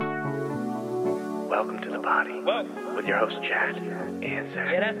Welcome to the party. Whoa. With your host, Chad and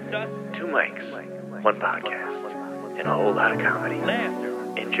Zack. Yeah, that's us. 2 mics, 1 podcast, and a whole lot of comedy.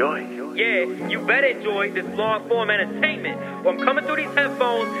 Laughter. Enjoy. Yeah, you better enjoy this long-form entertainment. Well, I'm coming through these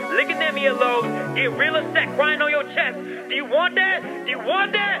headphones, licking them earlobes, getting real upset, crying on your chest. Do you want that? Do you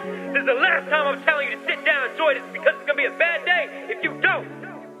want that? This is the last time I'm telling you to sit down and enjoy this because it's going to be a bad day if you don't.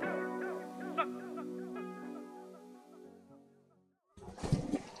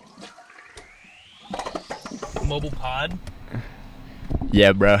 Mobile pod?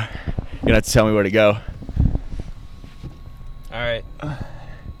 Yeah, bro. You're gonna have to tell me where to go. Alright.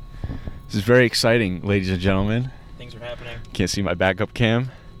 This is very exciting, ladies and gentlemen. Things are happening. Can't see my backup cam.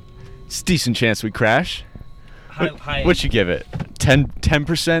 It's a decent chance we crash. High, What'd you give it?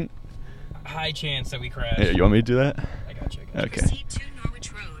 10%? high chance that we crash. Yeah, you want me to do that? I got you. Okay. Proceed to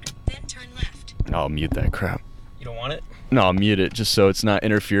Norwich Road, then turn left. I'll mute that crap. You don't want it? No, I'll mute it just so it's not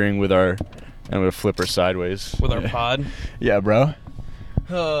interfering with our... I'm gonna flip her sideways. With our pod? Yeah, bro.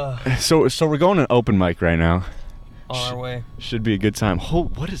 So we're going to an open mic right now. On our way. Should be a good time.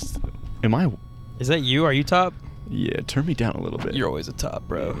 What is... Am I... Is that you? Are you top? Yeah, turn me down a little bit. You're always a top,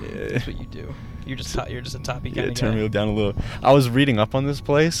 bro. Yeah. That's what you do. You're just a toppy kind Yeah, of guy. turn me down a little. I was reading up on this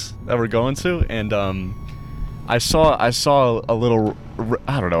place that we're going to, and I saw a little,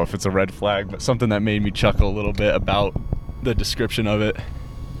 I don't know if it's a red flag, but something that made me chuckle a little bit about the description of it.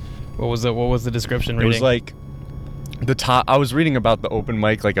 What was the description It reading? was like the top. I was reading about the open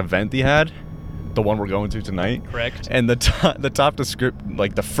mic like event they had, the one we're going to tonight. Correct. And the top description,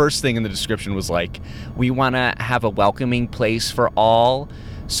 like the first thing in the description was like, we want to have a welcoming place for all.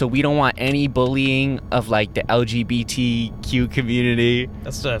 So we don't want any bullying of like the LGBTQ community.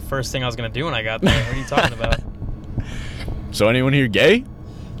 That's the first thing I was gonna do when I got there. What are you talking about? So anyone here gay?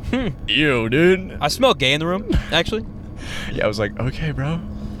 Ew, dude. I smell gay in the room, actually. Yeah, I was like, okay, bro.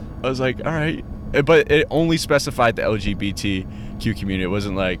 I was like, all right. But it only specified the LGBTQ community. It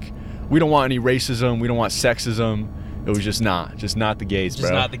wasn't like, we don't want any racism. We don't want sexism. It was just not the gays, bro.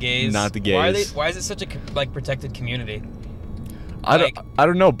 Just not the gays. Not the gays. Why is it such a like protected community? I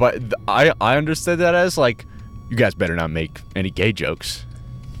don't know, but I understood that as like, you guys better not make any gay jokes.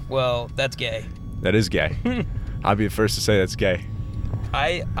 Well, that's gay. That is gay. I'll be the first to say that's gay.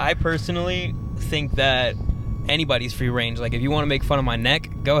 I personally think that anybody's free range. Like, if you want to make fun of my neck,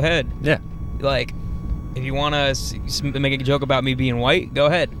 go ahead. Yeah. Like, if you want to make a joke about me being white, go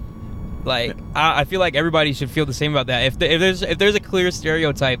ahead. Like, I feel like everybody should feel the same about that. If there's a clear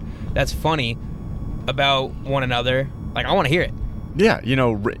stereotype that's funny about one another, like, I want to hear it. Yeah,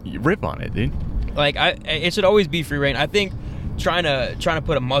 rip on it, dude. Like, it should always be free reign. I think trying to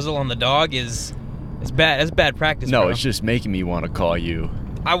put a muzzle on the dog is bad. That's bad practice. No, bro. it's just making me want to call you.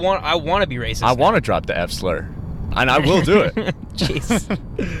 I want to be racist. I want to drop the F slur, and I will do it. Jeez,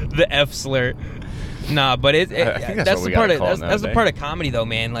 the F slur. Nah, but I think that's the part of that's the nowadays. part of comedy, though,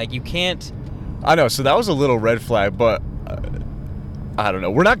 man. Like, you can't. I know. So that was a little red flag, but I don't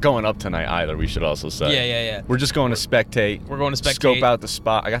know. We're not going up tonight either. We should also say. Yeah. We're just going to spectate. We're going to spectate. Scope out the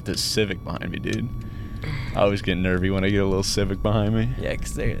spot. I got this Civic behind me, dude. I always get nervy when I get a little Civic behind me. Yeah,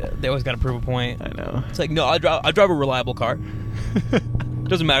 because they always got to prove a point. I know. It's like, no, I drive a reliable car.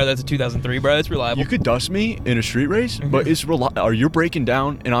 Doesn't matter. That's a 2003, bro. It's reliable. You could dust me in a street race, but it's or you're breaking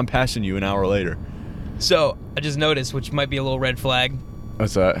down and I'm passing you an hour later. So I just noticed, which might be a little red flag,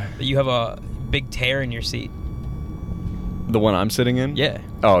 What's that? that you have a big tear in your seat. The one I'm sitting in? Yeah.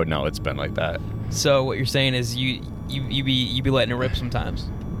 Oh no, it's been like that. So what you're saying is you be letting it rip sometimes.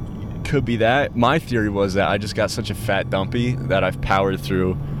 Could be that. My theory was that I just got such a fat dumpy that I've powered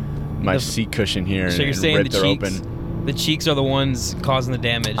through my seat cushion here So you're and saying ripped the her cheeks, open. the cheeks are the ones causing the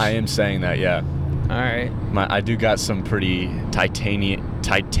damage. I am saying that, yeah. All right. I do got some pretty titanic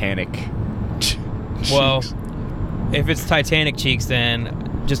cheeks. Well, if it's Titanic cheeks,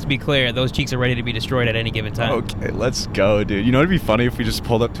 then just to be clear, those cheeks are ready to be destroyed at any given time. Okay, let's go, dude. You know, it'd be funny if we just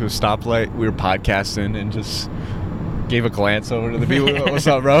pulled up to a stoplight, we were podcasting, and just gave a glance over to the people. What's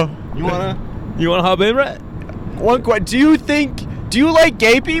up, bro? You wanna hop in, right? One question. Do you like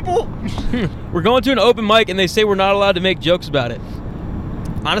gay people? We're going to an open mic, and they say we're not allowed to make jokes about it.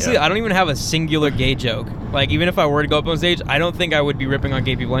 Honestly, Yeah. I don't even have a singular gay joke. Like, even if I were to go up on stage, I don't think I would be ripping on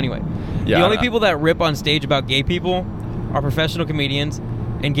gay people anyway. Yeah, the only people that rip on stage about gay people are professional comedians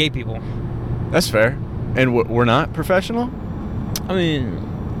and gay people. That's fair. And we're not professional? I mean,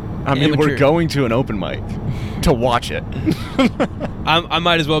 we're amateur. going to an open mic to watch it. I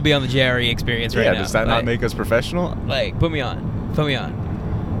might as well be on the JRE experience right now. Yeah, does that not make us professional? Like, put me on.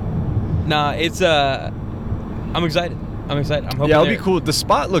 Nah, it's I'm excited. I'm hoping Yeah, it'll be cool. The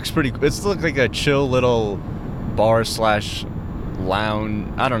spot looks pretty. It's look like a chill little bar /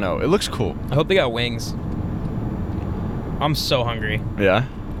 lounge. I don't know. It looks cool. I hope they got wings. I'm so hungry. Yeah.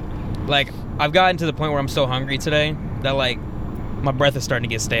 Like, I've gotten to the point where I'm so hungry today that, like, my breath is starting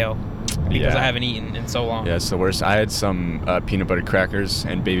to get stale because I haven't eaten in so long. Yeah, it's the worst. I had some peanut butter crackers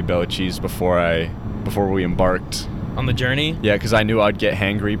and Baby Bella cheese before we embarked On the journey? Yeah, because I knew I'd get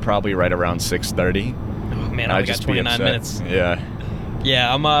hangry probably right around 6:30. Oh, man, I got 29 minutes. Yeah.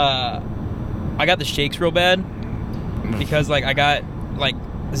 Yeah, I got the shakes real bad because, like, I got, like,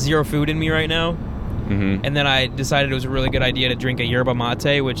 zero food in me right now. Mm-hmm. And then I decided it was a really good idea to drink a yerba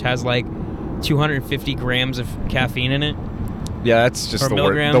mate, which has, like, 250 grams of caffeine in it. Yeah, that's just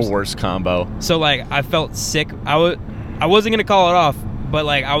the worst combo. So, like, I felt sick. I wasn't going to call it off, but,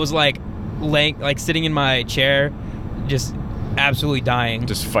 like, I was, like, sitting in my chair, just absolutely dying.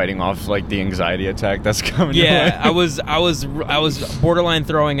 Just fighting off, like, the anxiety attack that's coming. Yeah, I was borderline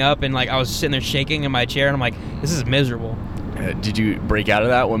throwing up, and, like, I was sitting there shaking in my chair, and I'm like, this is miserable. Did you break out of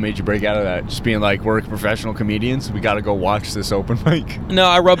that? What made you break out of that? Just being like, we're professional comedians. We got to go watch this open mic. No,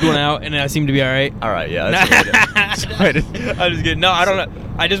 I rubbed one out, and I seemed to be all right. All right, yeah. That's I'm just kidding. No, I don't know.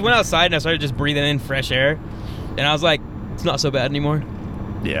 I just went outside, and I started just breathing in fresh air, and I was like, it's not so bad anymore.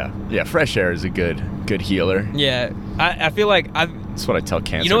 Yeah. Fresh air is a good healer. Yeah, I feel like That's what I tell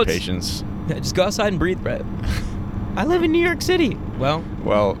cancer patients. Just go outside and breathe, Brett. I live in New York City. Well,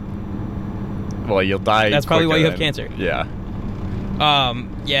 you'll die. That's probably why you have then. cancer. Yeah.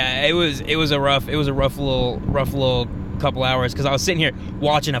 Yeah, it was a rough little couple hours because I was sitting here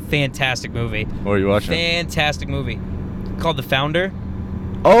watching a fantastic movie. What were you watching? Fantastic movie called The Founder.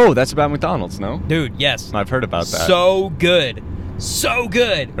 Oh, that's about McDonald's, no? Dude, yes. I've heard about that. So good.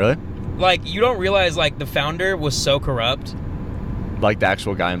 Really? Like, you don't realize, like, the founder was so corrupt. Like the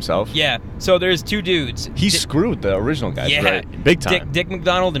actual guy himself? Yeah. So there's two dudes. He screwed the original guys, yeah, right? Big time. Dick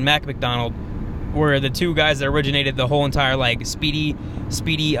McDonald and Mac McDonald were the two guys that originated the whole entire, like, speedy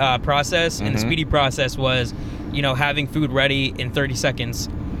process. And the speedy process was, you know, having food ready in 30 seconds.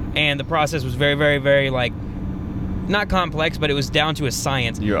 And the process was very, very, very, like, not complex, but it was down to a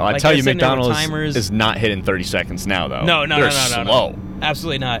science. I tell you, McDonald's is not hitting 30 seconds now, though. No. They're slow.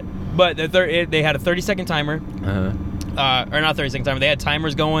 Absolutely not. But they had a 30-second timer. Or not 30-second timer. They had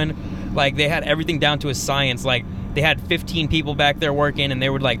timers going. Like, they had everything down to a science. Like, they had 15 people back there working, and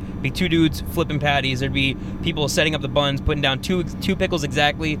there would, like, be two dudes flipping patties. There'd be people setting up the buns, putting down two pickles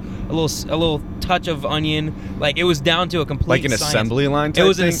exactly, a little touch of onion. Like, it was down to a complete like an science. Assembly line type It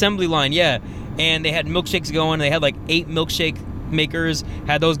was thing? an assembly line, yeah. And they had milkshakes going. They had, like, 8 milkshake makers,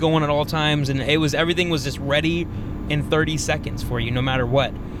 had those going at all times, and everything was just ready in 30 seconds for you, no matter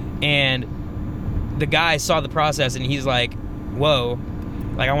what. And the guy saw the process, and he's like, whoa,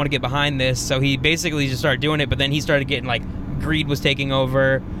 like, I want to get behind this. So he basically just started doing it, but then he started getting, like, greed was taking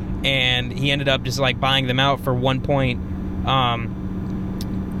over, and he ended up just, like, buying them out for I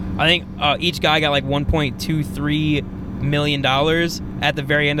think each guy got, like, $1.23 million at the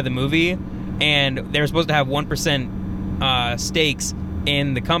very end of the movie, and they were supposed to have 1% stakes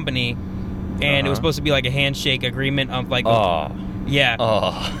in the company, and it was supposed to be, like, a handshake agreement of, like, yeah.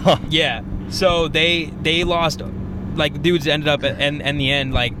 Yeah. So they lost, like, the dudes ended up in the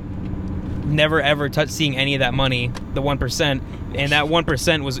end, like, never ever seeing any of that money, the 1%, and that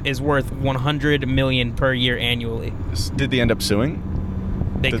 1% is worth $100 million per year annually. Did they end up suing?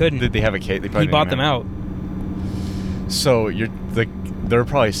 They couldn't. Did they have a case? He bought them out. So they're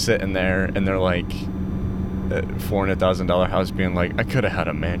probably sitting there, and they're like, $400,000 house, being like, I could have had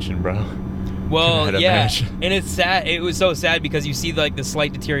a mansion, bro. Well, yeah, and it's sad. It was so sad because you see, like, the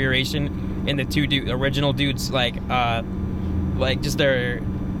slight deterioration in the two original dudes, like just their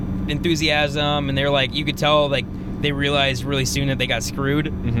enthusiasm, and they're like, you could tell, like, they realized really soon that they got screwed.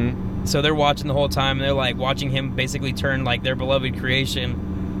 Mm-hmm. So they're watching the whole time, and they're like watching him basically turn, like, their beloved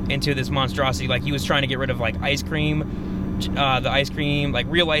creation into this monstrosity. Like, he was trying to get rid of, like, ice cream, the ice cream, like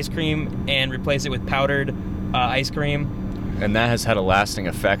real ice cream, and replace it with powdered ice cream. And that has had a lasting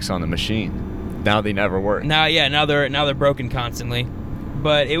effects on the machine. Now they never work. Now they're broken constantly.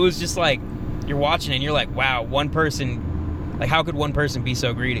 But it was just like, you're watching it and you're like, wow, one person, like, how could one person be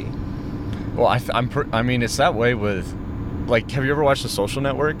so greedy? Well, I mean, it's that way with, like, have you ever watched The Social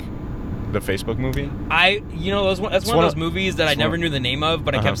Network? The Facebook movie? That's one of those movies that I never knew the name of,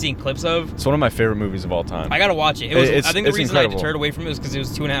 but I kept seeing clips of. It's one of my favorite movies of all time. I gotta watch it. I think the reason incredible. I deterred away from it was because it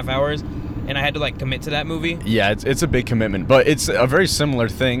was 2.5 hours, and I had to, like, commit to that movie. Yeah, it's a big commitment, but it's a very similar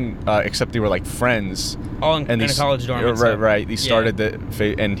thing, except they were, like, friends. All in a college dorm. Right. He started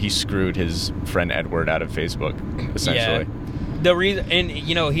and he screwed his friend Edward out of Facebook, essentially. Yeah. The reason, and,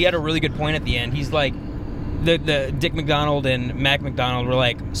 you know, he had a really good point at the end. He's like, the Dick McDonald and Mac McDonald were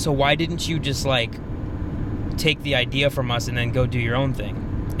like, so why didn't you just, like, take the idea from us and then go do your own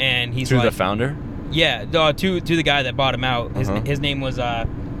thing. And he's To like, the founder? yeah, to the guy that bought him out. His name was I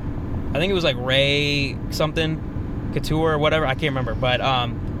think it was like Ray something, Couture or whatever. I can't remember. But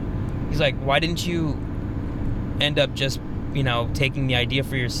he's like, why didn't you end up just, you know, taking the idea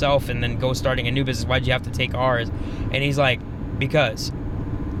for yourself and then go starting a new business? Why'd you have to take ours? And he's like, because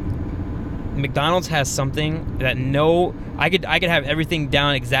McDonald's has something that I could have everything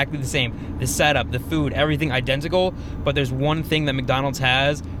down exactly the same, the setup, the food, everything identical, but there's one thing that McDonald's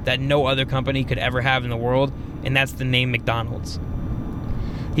has that no other company could ever have in the world, and that's the name McDonald's.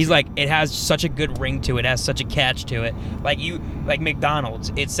 He's like, it has such a good ring to it, has such a catch to it. Like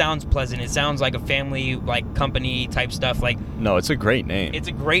McDonald's, it sounds pleasant. It sounds like a family, like, company type stuff. Like, no, it's a great name. It's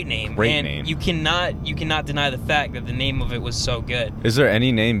a great name. Great name. You cannot deny the fact that the name of it was so good. Is there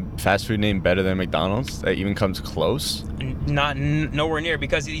any fast food name better than McDonald's that even comes close? Nowhere near,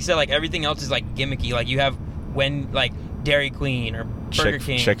 because he said like everything else is like gimmicky. Like you have like Dairy Queen or Burger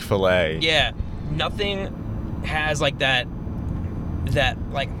King, Chick-fil-A. Yeah, nothing has like that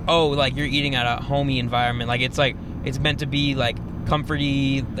like, oh, like you're eating at a homey environment. Like it's meant to be like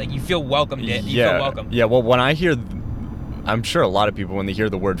comforty. Like you feel welcomed. You feel welcome. Yeah. Well, when I hear, I'm sure a lot of people when they hear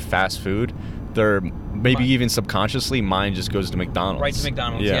the word fast food, they're maybe even subconsciously mind just goes to McDonald's. Right to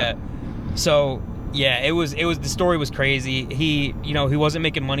McDonald's. Yeah. So. Yeah, it was the story was crazy. He wasn't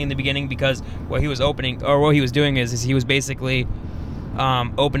making money in the beginning because what he was doing is he was basically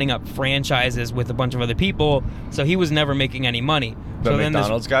opening up franchises with a bunch of other people, so he was never making any money. The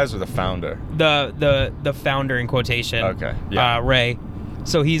McDonald's guys or the founder? The founder in quotation. Okay. Yeah. Ray.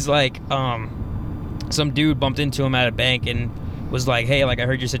 So he's like, some dude bumped into him at a bank and was like, hey, like I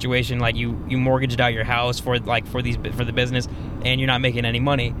heard your situation, like you mortgaged out your house for the business and you're not making any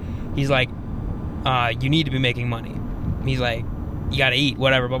money. He's like, you need to be making money. He's like, you gotta eat,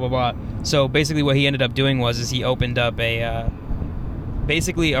 whatever, blah blah blah. So basically, what he ended up doing was he opened up a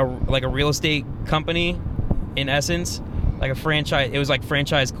real estate company, in essence, like a franchise. It was like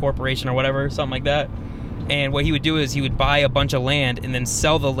franchise corporation or whatever, something like that. And what he would do is he would buy a bunch of land and then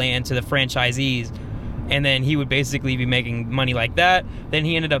sell the land to the franchisees, and then he would basically be making money like that. Then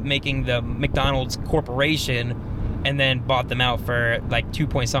he ended up making the McDonald's corporation, and then bought them out for like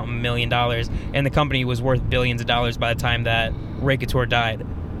 $2.something million, and the company was worth billions of dollars by the time that Ray Couture died.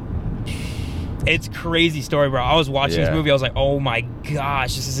 It's a crazy story, bro. I was watching this movie, I was like, oh my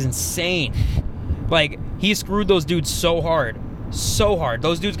gosh, this is insane. Like, he screwed those dudes so hard.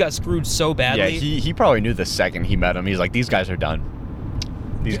 Those dudes got screwed so badly. Yeah, he probably knew the second he met him. He's like, these guys are done.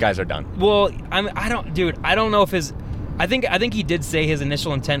 These guys are done. Well, I don't know if I think he did say his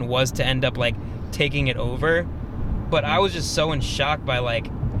initial intent was to end up like taking it over. But I was just so in shock by, like,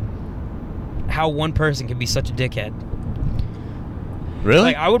 how one person can be such a dickhead. Really?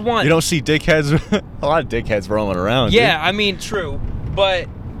 Like, I would want... You don't see dickheads... a lot of dickheads rolling around, Yeah, dude. I mean, true. But,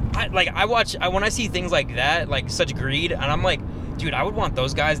 when I see things like that, like, such greed, and I'm like, dude, I would want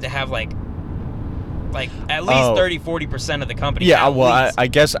those guys to have, like at least 30-40% of the company. Yeah, well, I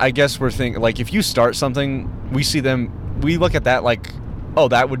guess we're thinking, like, if you start something, we look at that like, oh,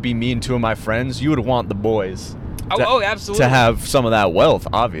 that would be me and two of my friends. You would want the boys... absolutely. To have some of that wealth,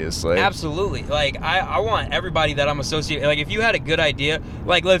 obviously. Absolutely. Like, I want everybody that I'm associated... Like, if you had a good idea...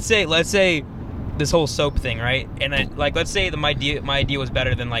 Like, let's say this whole soap thing, right? And then, like, let's say my idea was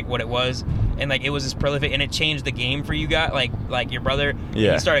better than, like, what it was. And, like, it was as prolific. And it changed the game for you guys. Like your brother.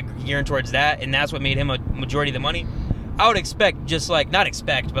 Yeah. He started gearing towards that. And that's what made him a majority of the money. I would expect just, like... Not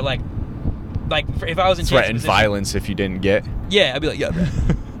expect, but, like if I was in... Threaten violence if you didn't get... Yeah, I'd be like, yeah.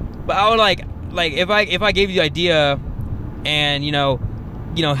 But I would, like if I gave you the idea and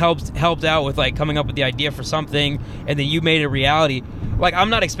helped out with like coming up with the idea for something, and then you made it reality, like I'm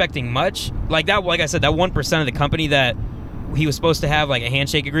not expecting much. Like that, like I said, that 1% of the company that he was supposed to have like a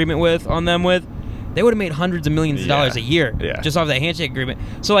handshake agreement with, they would have made hundreds of millions of dollars a year just off that handshake agreement.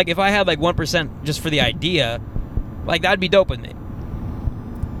 So like if I had like 1% just for the idea, like that'd be dope with me.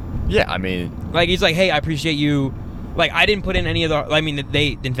 Yeah, I mean, like he's like, hey, I appreciate you. Like, I didn't put in any of the... I mean,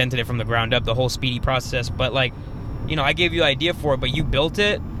 they invented it from the ground up, the whole speedy process. But, like, I gave you the idea for it, but you built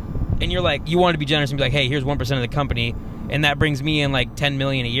it. And you're like... You wanted to be generous and be like, hey, here's 1% of the company. And that brings me in, like, $10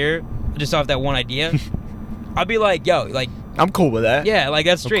 million a year. Just off that one idea. I'd be like, yo, like... I'm cool with that. Yeah, like,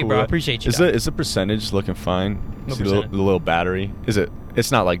 that's straight, cool bro. I appreciate you. Is the percentage looking fine? No See the little battery? Is it... It's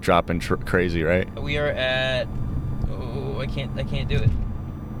not, like, dropping crazy, right? We are at... Oh, I can't do it.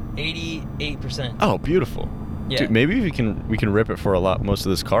 88%. Oh, beautiful. Yeah. Dude, maybe we can rip it for most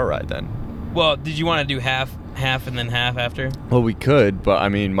of this car ride then. Well, did you want to do half and then half after? Well, we could, but I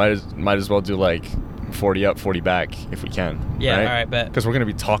mean, might as well do like 40 up, 40 back if we can. Yeah, right? all right, bet. Because we're gonna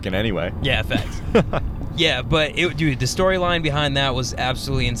be talking anyway. Yeah, facts. Yeah, but dude, the storyline behind that was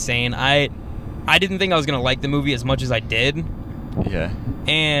absolutely insane. I didn't think I was gonna like the movie as much as I did. Yeah.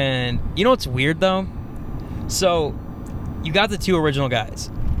 And you know what's weird though? So you got the two original guys,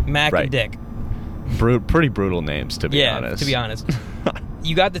 Mac Right. and Dick. Pretty brutal names, to be honest. To be honest.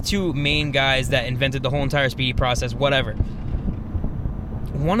 You got the two main guys that invented the whole entire speedy process, whatever.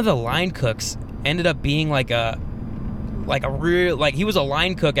 One of the line cooks ended up being like he was a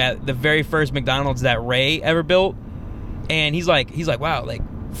line cook at the very first McDonald's that Ray ever built. And he's like, wow, like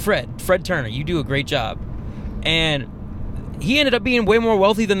Fred Turner, you do a great job. And he ended up being way more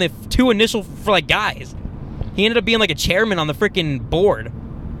wealthy than the two initial guys. He ended up being like a chairman on the freaking board.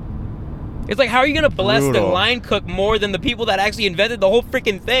 It's like, how are you going to bless the line cook more than the people that actually invented the whole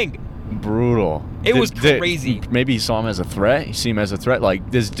freaking thing? Brutal. It was crazy. Maybe he saw him as a threat. You see him as a threat.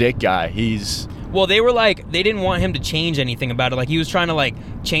 Like, this Dick guy, he's... Well, they were like, they didn't want him to change anything about it. Like, he was trying to, like,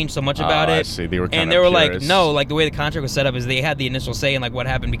 change so much about it. I see. They were kind of And they were purists. like, no, like, the way the contract was set up is they had the initial say in, like, what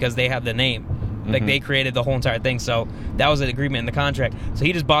happened because they have the name. Like, they created the whole entire thing. So that was an agreement in the contract. So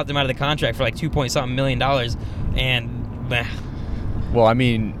he just bought them out of the contract for, like, $2-point-something million. And, meh. Well, I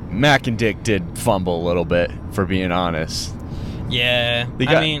mean, Mac and Dick did fumble a little bit, for being honest. Yeah.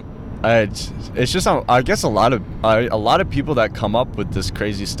 It's just, I guess a lot of people that come up with this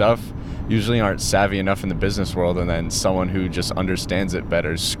crazy stuff usually aren't savvy enough in the business world, and then someone who just understands it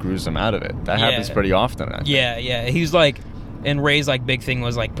better screws them out of it. That happens pretty often, I think. Yeah. He was like, and Ray's like big thing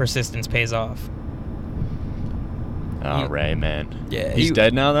was like persistence pays off. Oh, Ray, man. Yeah. He's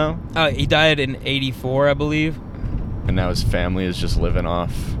dead now, though? He died in 1984, I believe. And now his family is just living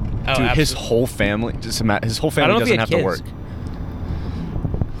off. Oh, Dude, his absolutely. whole family, doesn't have to work.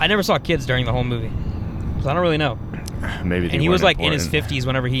 I never saw kids during the whole movie, so I don't really know. Maybe they And he was weren't like in his important. 50s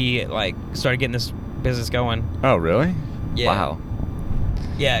whenever he like started getting this business going. Oh, really? Yeah. Wow.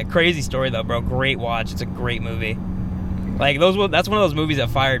 Yeah, crazy story though, bro. Great watch. It's a great movie. Like that's one of those movies that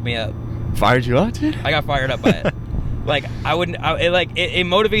fired me up. Fired you up, dude? I got fired up by it. Like it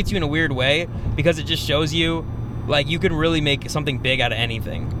motivates you in a weird way because it just shows you like you can really make something big out of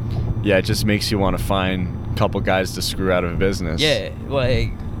anything. Yeah, it just makes you want to find a couple guys to screw out of a business. Yeah,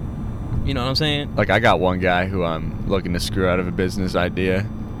 like, you know what I'm saying? Like, I got one guy who I'm looking to screw out of a business idea.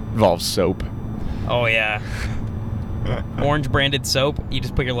 Involves soap. Oh yeah. Orange branded soap. You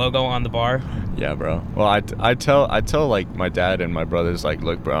just put your logo on the bar. Yeah, bro. Well, I tell like my dad and my brothers, like,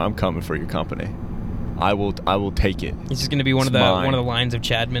 look, bro, I'm coming for your company. I will take it. It's just gonna be one of the lines of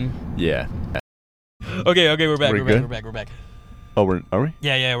Chadman. Yeah. Okay, we're back. We're back. Oh, are we?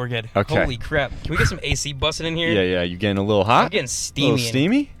 Yeah, we're good. Okay. Holy crap! Can we get some AC busting in here? Yeah. You getting a little hot? I'm getting steamy. A little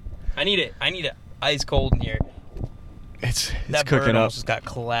steamy? I need it ice cold in here. It's That cooking bird up. almost just got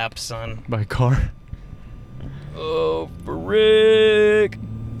collapsed, son. My car. Oh, frick.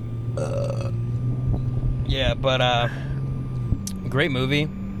 Yeah, but great movie.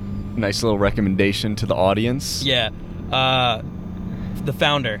 Nice little recommendation to the audience. Yeah. The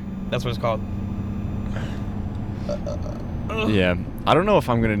Founder. That's what it's called. Yeah. I don't know if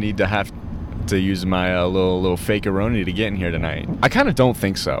I'm gonna need to have to use my little fake-a-roni to get in here tonight. I kind of don't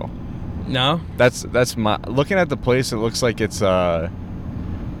think so. No? That's my looking at the place. It looks like it's like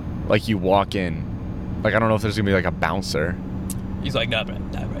you walk in. Like, I don't know if there's gonna be like a bouncer. He's like, nah, bro.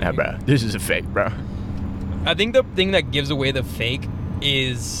 Yeah, bro. This is a fake, bro. I think the thing that gives away the fake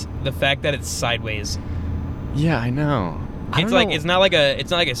is the fact that it's sideways. Yeah, I know. It's not like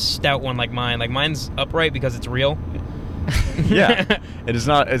a stout one like mine. Like, mine's upright because it's real. Yeah. It's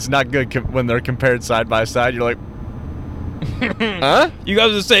not good when they're compared side by side. You're like, huh? You guys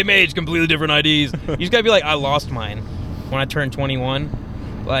are the same age, completely different IDs. You just gotta be like, I lost mine when I turned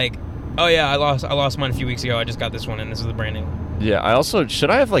 21. Like, oh yeah, I lost mine a few weeks ago. I just got this one, and this is the brand new. Yeah. I also should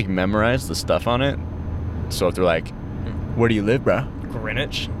I have like memorized the stuff on it? So if they're like, where do you live, bro?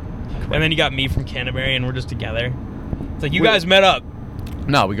 Greenwich. And then you got me from Canterbury, and we're just together. It's like, you guys met up.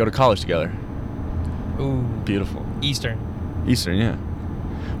 No, we go to college together. Ooh. Beautiful. Eastern, yeah.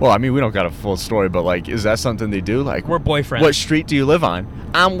 Well, I mean, we don't got a full story, but like, is that something they do? Like, we're boyfriends. what street do you live on?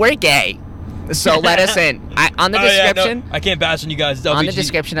 We're gay. So let us in. On the Oh, yeah, description, no, I can't bash on you guys. on the WG.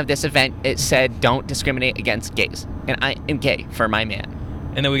 description of this event, it said, "Don't discriminate against gays," and I am gay for my man.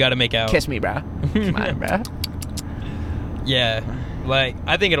 And then we gotta make out. Kiss me, bro. Come on, bro. Yeah. Like,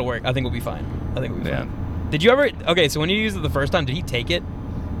 I think it'll work. I think we'll be fine. Yeah. Fine. Did you ever... Okay, so when you used it the first time, did he take it?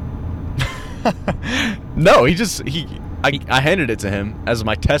 No, I handed it to him as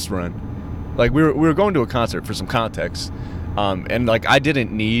my test run. Like, we were going to a concert for some context. And like, I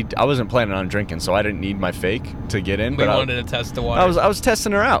wasn't planning on drinking, so I didn't need my fake to get in. We but wanted to test the water. I was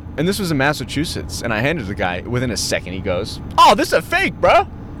testing her out, and this was in Massachusetts, and I handed the guy. Within a second, he goes, "Oh, this is a fake, bro."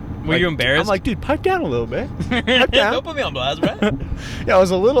 Were you embarrassed? I'm like, dude, pipe down a little bit. Pipe down. Don't put me on blast, bro. Yeah, I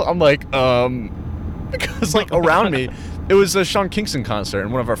was a little. I'm like, because like around me, it was a Sean Kingston concert,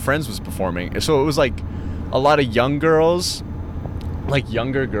 and one of our friends was performing. So it was like a lot of young girls, like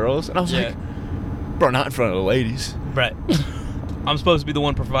younger girls, and I was like, bro, not in front of the ladies. Brett, I'm supposed to be the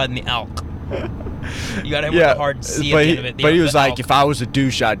one providing the alk. You gotta have the hard C at the end of it. But he was like, if I was a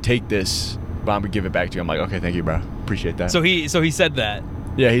douche, I'd take this, but I'm gonna give it back to you. I'm like, okay, thank you, bro. Appreciate that. So he said that.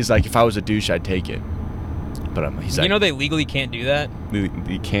 Yeah, he's like, if I was a douche, I'd take it. But he's like, you know they legally can't do that.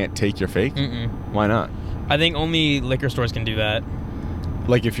 You can't take your fake? Mm-mm. Why not? I think only liquor stores can do that.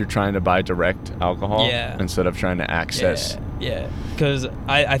 Like if you're trying to buy direct alcohol instead of trying to access. Yeah. Because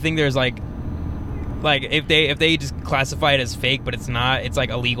I think there's like if they just classify it as fake, but it's not, it's like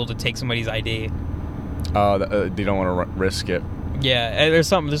illegal to take somebody's ID. They don't want to risk it. Yeah, there's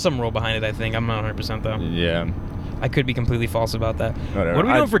some rule behind it. I think I'm not 100% though. Yeah. I could be completely false about that. Whatever. What are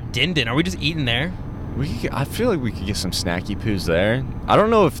we doing for Din Din? Are we just eating there? I feel like we could get some snacky poos there. I don't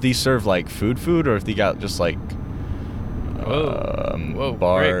know if these serve like food or if they got just like Whoa,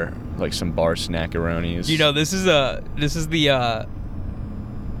 bar great. like some bar snackaronis. You know, this is the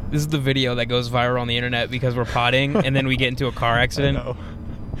video that goes viral on the internet because we're potting and then we get into a car accident. I know.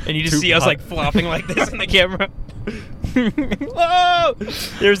 And you just see us like flopping like this in the camera. Whoa!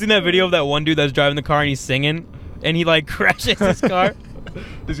 You ever seen that video of that one dude that's driving the car and he's singing and he like crashes his car?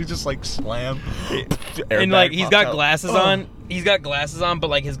 Does he just like slam? And like he's got glasses on. He's got glasses on, but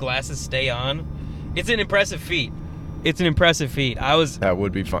like his glasses stay on. It's an impressive feat. That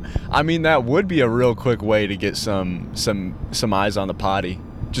would be fun. I mean, that would be a real quick way to get some eyes on the potty.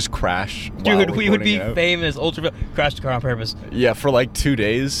 Just crash. Dude, we would be famous. Crashed the car on purpose. Yeah, for like 2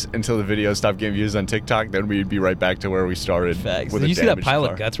 days until the video stopped getting views on TikTok. Then we'd be right back to where we started. Facts. With Did you see that damaged pile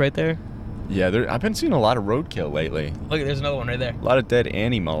car. of guts right there? Yeah, I've been seeing a lot of roadkill lately. Look, there's another one right there. A lot of dead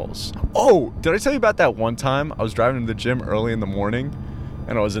animals. Oh, did I tell you about that one time I was driving to the gym early in the morning,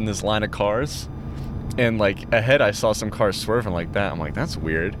 and I was in this line of cars, and like ahead I saw some cars swerving like that. I'm like, that's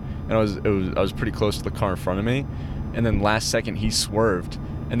weird. And I was pretty close to the car in front of me, and then last second he swerved,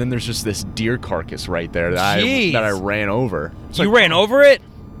 and then there's just this deer carcass right there that I ran over. You ran over it?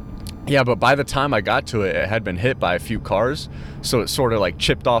 Yeah, but by the time I got to it, it had been hit by a few cars, so it sort of like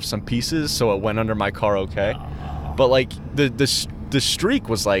chipped off some pieces, so it went under my car okay. But like the streak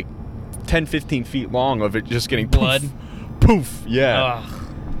was like 10-15 feet long of it just getting blood. Poof. Yeah. Ugh.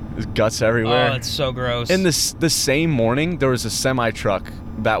 There's guts everywhere. Oh, it's so gross. And the same morning, there was a semi truck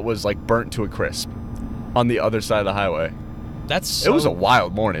that was like burnt to a crisp on the other side of the highway. It was a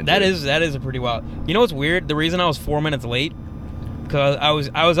wild morning. That dude. is a pretty wild. You know what's weird? The reason I was 4 minutes late, because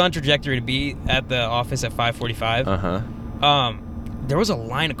I was on trajectory to be at the office at 5:45. There was a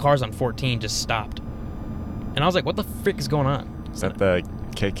line of cars on 14 just stopped, and I was like, "What the frick is going on?" Is that the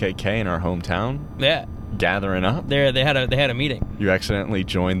KKK in our hometown? Yeah, gathering up. They had a meeting. You accidentally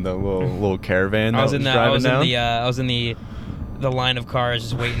joined the little caravan. I was in the line of cars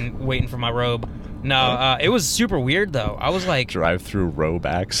just waiting for my robe. No, it was super weird though. I was like, drive-through robe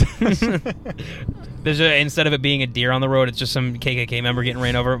access. Instead of it being a deer on the road, it's just some KKK member getting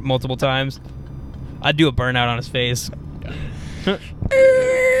ran over multiple times. I'd do a burnout on his face.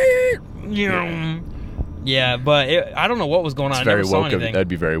 Yeah, but I don't know what was going on. It's very woke. That'd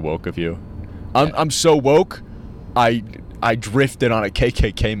be very woke of you. I'm so woke. I drifted on a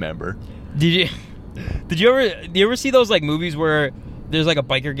KKK member. Did you ever see those like movies where there's like a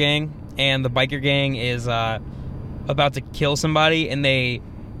biker gang and the biker gang is about to kill somebody and they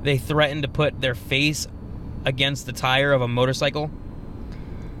threaten to put their face against the tire of a motorcycle?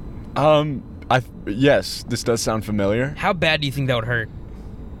 Yes, this does sound familiar. How bad do you think that would hurt?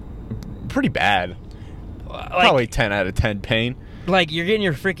 Pretty bad. Probably 10 out of 10 pain. Like you're getting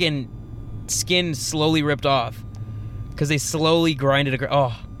your freaking skin slowly ripped off because they slowly grind it.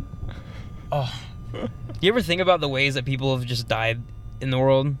 Oh. Do you ever think about the ways that people have just died in the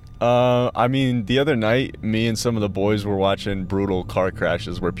world? I mean, the other night, me and some of the boys were watching brutal car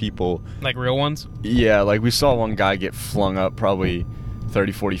crashes where people... Like real ones? Yeah, like we saw one guy get flung up probably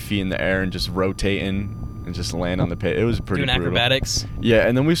 30, 40 feet in the air and just rotating and just land on the pit. It was pretty brutal. Doing acrobatics? Yeah,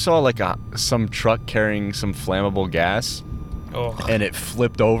 and then we saw like some truck carrying some flammable gas. Oh. And it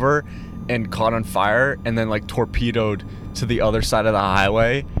flipped over and caught on fire and then like torpedoed to the other side of the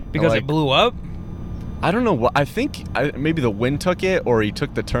highway. Because it blew up? I don't know what. I think maybe the wind took it, or he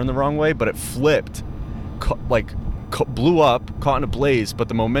took the turn the wrong way. But it flipped, blew up, caught in a blaze. But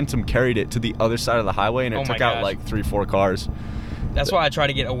the momentum carried it to the other side of the highway, and it took out like 3-4 cars. That's why I try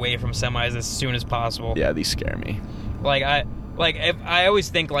to get away from semis as soon as possible. Yeah, these scare me. I always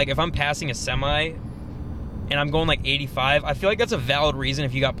think like if I'm passing a semi, and I'm going like 85, I feel like that's a valid reason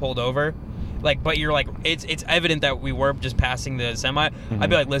if you got pulled over. Like, but you're like, it's evident that we were just passing the semi. I'd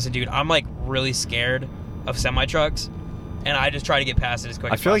be like, listen, dude, I'm like really scared of semi trucks, and I just try to get past it as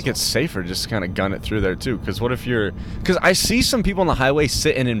quick as possible. I feel like it's safer just to kind of gun it through there too. Because what if because I see some people on the highway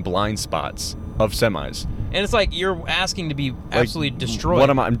sitting in blind spots of semis. And it's like you're asking to be absolutely destroyed.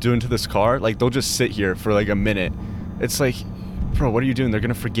 What am I doing to this car? Like, they'll just sit here for like a minute. It's like, bro, what are you doing? They're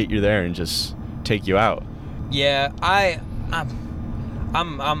gonna forget you're there and just take you out. Yeah, I'm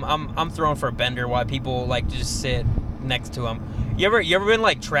thrown for a bender while people like just sit next to them. You ever been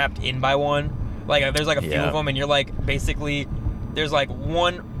like trapped in by one? Like there's like a few of them, and you're like basically there's like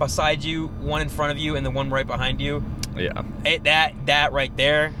one beside you, one in front of you, and the one right behind you. Yeah. That right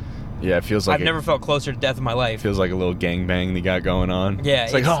there. Yeah, it feels like I've never felt closer to death in my life. Feels like a little gangbang they got going on. Yeah,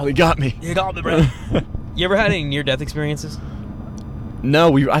 it's like, oh, they got me. You got me, bro. You ever had any near-death experiences?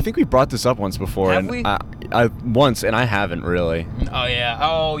 No, I think we brought this up once before. Have and we? Once, and I haven't really. Oh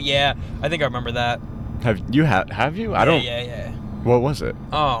yeah. I think I remember that. Have you? I don't. Yeah. What was it?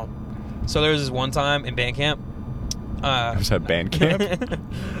 Oh, so there was this one time in band camp. I was at band camp.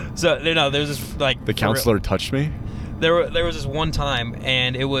 So no, there's this like the counselor touched me. There was this one time,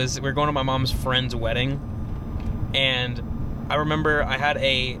 and we were going to my mom's friend's wedding, and I remember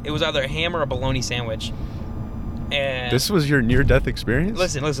it was either a ham or a bologna sandwich. And this was your near-death experience?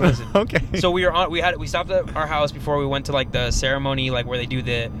 Listen. Okay. So we stopped at our house before we went to like the ceremony, like where they do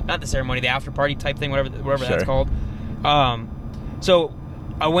the after party type thing, whatever that's called. So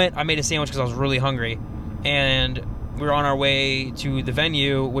I made a sandwich because I was really hungry, and we were on our way to the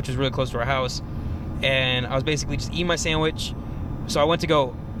venue, which was really close to our house, and I was basically just eating my sandwich. So I went to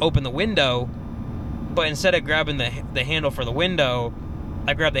go open the window, but instead of grabbing the handle for the window,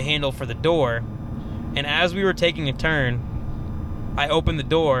 I grabbed the handle for the door. And as we were taking a turn, I opened the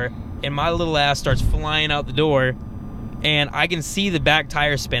door, and my little ass starts flying out the door, and I can see the back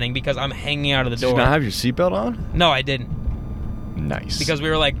tire spinning because I'm hanging out of the door. Did you not have your seatbelt on? No, I didn't. Nice. Because we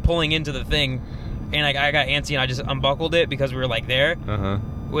were like pulling into the thing, and I got antsy and I just unbuckled it because we were like there.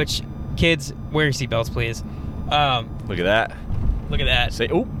 Which, kids, wear your seatbelts, please. Look at that. Look at that. Say,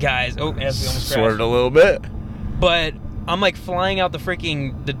 oh, guys. Oh, yes, we almost crashed. Swerved a little bit. But I'm like flying out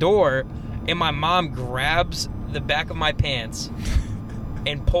the door, and my mom grabs the back of my pants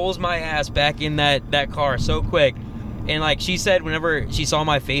and pulls my ass back in that car so quick. And like she said, whenever she saw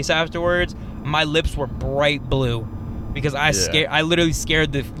my face afterwards, my lips were bright blue because I literally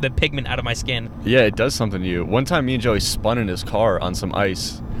scared the pigment out of my skin. Yeah, it does something to you. One time me and Joey spun in his car on some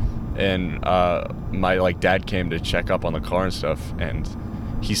ice, and my like dad came to check up on the car and stuff, and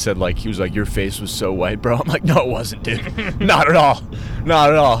he said, like, he was like, your face was so white, bro. I'm like, no, it wasn't, dude. Not at all. Not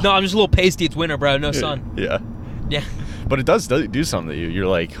at all. No, I'm just a little pasty. It's winter, bro. No sun. Yeah. Yeah. But it does do something to you. You're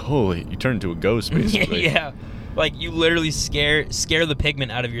like, holy, you turn into a ghost, basically. Yeah. Like, you literally scare the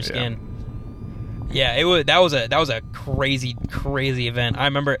pigment out of your skin. Yeah, that was a crazy, crazy event. I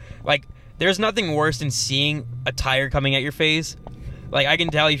remember, like, there's nothing worse than seeing a tire coming at your face. Like, I can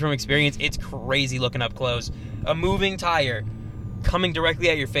tell you from experience, it's crazy looking up close. A moving tire coming directly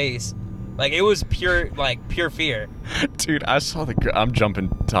at your face. Like, it was pure fear. Dude, I saw I'm jumping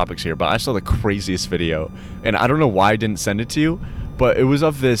topics here, but I saw the craziest video, and I don't know why I didn't send it to you, but it was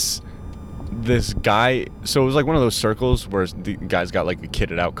of this guy. So it was like one of those circles where the guy's got like a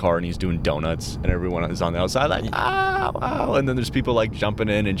kitted out car and he's doing donuts, and everyone is on the outside like, ow, ow, and then there's people like jumping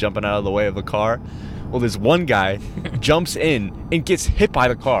in and jumping out of the way of the car. Well, this one guy jumps in and gets hit by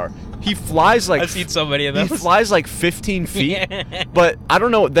the car. He flies like... I've seen so many of those. He flies like 15 feet. But I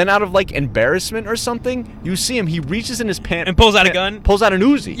don't know. Then out of like embarrassment or something, you see him. He reaches in his pants... And pulls out a gun? Pulls out an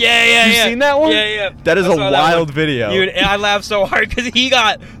Uzi. Yeah. You seen that one? Yeah. That is a wild video. Dude, and I laughed so hard because he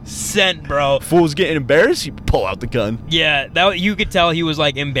got sent, bro. Fool's getting embarrassed, you pull out the gun. Yeah, you could tell he was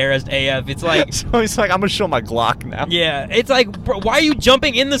like embarrassed AF. It's like... So he's like, I'm going to show my Glock now. Yeah. It's like, bro, why are you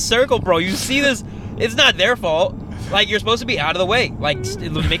jumping in the circle, bro? You see this... It's not their fault. Like, you're supposed to be out of the way. Like,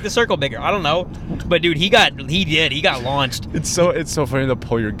 make the circle bigger. I don't know. But, dude, he got launched. It's so funny to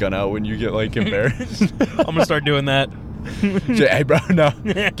pull your gun out when you get, like, embarrassed. I'm going to start doing that. Say, hey, bro, no.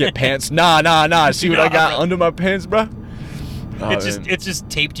 Get pants. Nah. See what I got under my pants, bro? Oh, it's just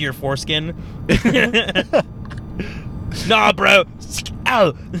taped to your foreskin. Nah, bro.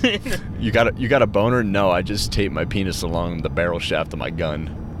 Ow. You got a boner? No, I just taped my penis along the barrel shaft of my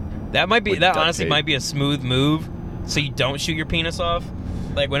gun. That honestly might be a smooth move, so you don't shoot your penis off,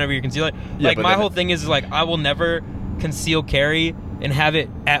 like whenever you conceal it. Yeah, like my whole thing is like I will never conceal carry and have it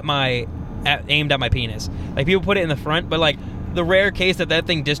aimed at my penis. Like people put it in the front, but like the rare case that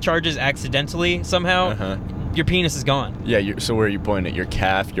thing discharges accidentally somehow, your penis is gone. Yeah. So where are you pointing it? Your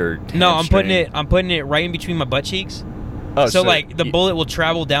calf? Your No, I'm hamstring? putting it right in between my butt cheeks. Oh, so like the bullet will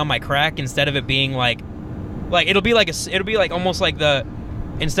travel down my crack instead of it being like it'll be like almost like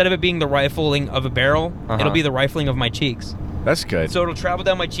instead of it being the rifling of a barrel, it'll be the rifling of my cheeks. That's good. So it'll travel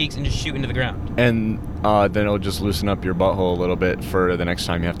down my cheeks and just shoot into the ground. And then it'll just loosen up your butthole a little bit for the next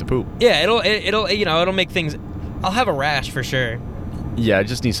time you have to poop. Yeah, it'll make things. I'll have a rash for sure. Yeah, I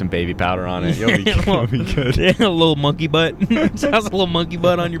just need some baby powder on it. You'll be good. Yeah, a little monkey butt. Sounds a little monkey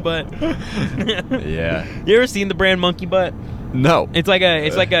butt on your butt. Yeah. You ever seen the brand Monkey Butt? No. It's like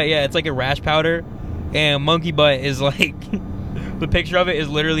a rash powder, and Monkey Butt is like the picture of it is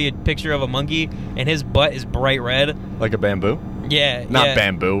literally a picture of a monkey, and his butt is bright red. Like a bamboo? Yeah. Not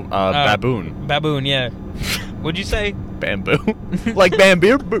bamboo. Baboon. Baboon. Yeah. What'd you say? Bamboo. Like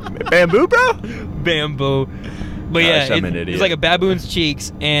bamboo, bro? Bamboo. But yeah, I'm an idiot. it was like a baboon's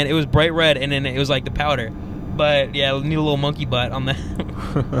cheeks, and it was bright red, and then it was like the powder. But yeah, need a little monkey butt on that.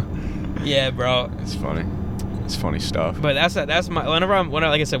 Yeah, bro. It's funny. It's funny stuff. But that's my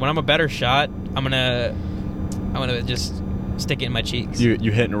like I said, when I'm a better shot, I'm gonna just stick it in my cheeks. You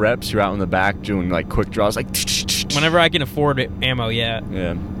hitting reps? You're out in the back doing like quick draws, like. Whenever I can afford it, ammo, yeah.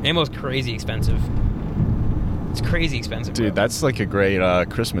 Yeah. Ammo's crazy expensive. It's crazy expensive, Dude, bro. that's like a great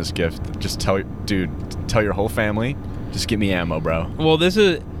Christmas gift. Just tell your whole family, just give me ammo, bro. Well, this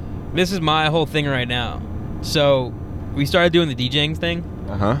is my whole thing right now. So we started doing the DJing thing.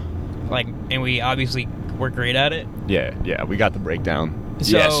 And we obviously were great at it. Yeah, we got the breakdown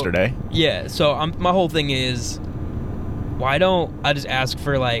So, yesterday. Yeah, so my whole thing is, why don't I just ask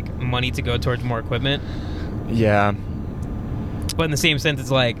for like money to go towards more equipment? Yeah. But in the same sense,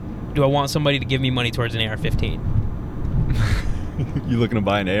 it's like, do I want somebody to give me money towards an AR-15? You looking to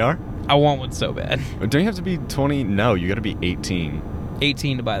buy an AR? I want one so bad. Don't you have to be 20? No, you got to be 18.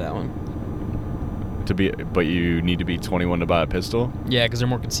 18 to buy that one. But you need to be 21 to buy a pistol? Yeah, because they're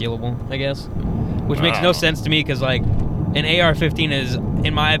more concealable, I guess. Which makes no sense to me, because like an AR-15 is,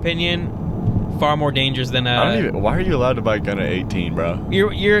 in my opinion, far more dangerous than a... Why are you allowed to buy a gun at 18, bro?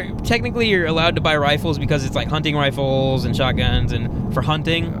 You're technically you're allowed to buy rifles because it's like hunting rifles and shotguns and for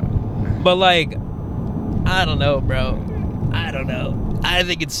hunting. But like, I don't know, bro. I don't know. I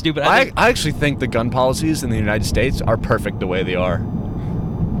think it's stupid. I actually think the gun policies in the United States are perfect the way they are.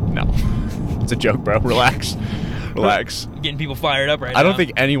 No. It's a joke, bro. Relax. Getting people fired up right now. I don't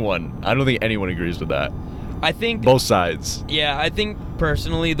think anyone agrees with that. I think both sides. Yeah, I think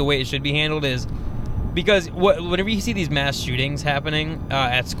personally the way it should be handled is because whenever you see these mass shootings happening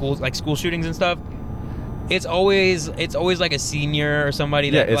at schools, like school shootings and stuff, it's always like a senior or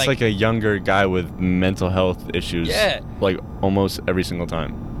somebody that it's like a younger guy with mental health issues. Yeah. Like almost every single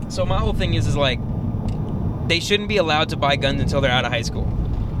time. So my whole thing is like they shouldn't be allowed to buy guns until they're out of high school.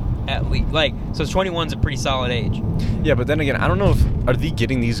 At least, like, so 21's a pretty solid age. Yeah, but then again, I don't know are they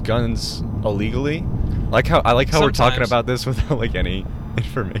getting these guns illegally? I like how we're talking about this without like any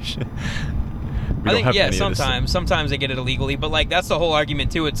information. Sometimes they get it illegally, but like that's the whole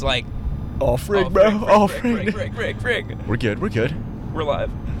argument too. It's like, frig. We're good. We're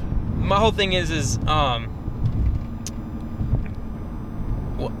live. My whole thing is well,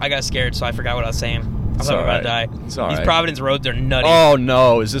 I got scared, so I forgot what I was saying. I thought we were about to die. It's all These right. Providence roads are nutty. Oh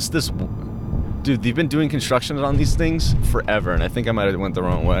no, is this? Dude, they've been doing construction on these things forever, and I think I might have went the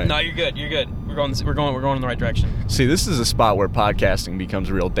wrong way. No, you're good. We're going in the right direction. See, this is a spot where podcasting becomes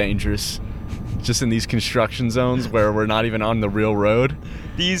real dangerous. Just in these construction zones where we're not even on the real road.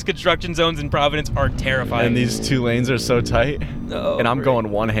 These construction zones in Providence are terrifying. And these two lanes are so tight. No, and I'm going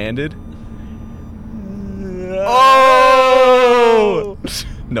one-handed. Oh!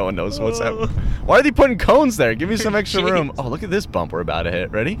 No one knows what's happening. Why are they putting cones there? Give me some extra room. Oh, look at this bump we're about to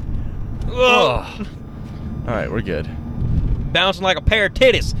hit. Ready? Oh. All right, we're good. Bouncing like a pair of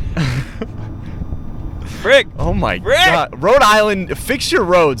titties. Frick. Oh my God. Rhode Island, fix your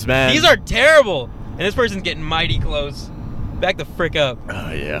roads, man. These are terrible. And this person's getting mighty close. Back the frick up.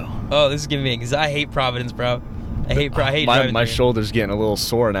 Oh, yeah. Oh, this is giving me anxiety. I hate Providence, bro. I hate my shoulder's getting a little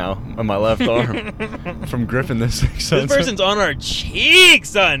sore now on my left arm from gripping this thing. This person's on our cheek,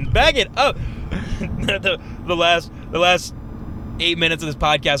 son. Back it up. the last 8 minutes of this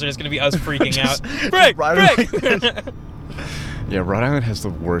podcast are just going to be us freaking out. Frick! Yeah, Rhode Island has the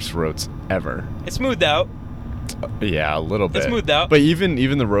worst roads ever. It's smoothed out. Yeah, a little bit. It's smoothed out. But even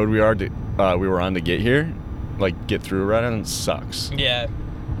the road we were on to get here, like get through Rhode Island, sucks. Yeah.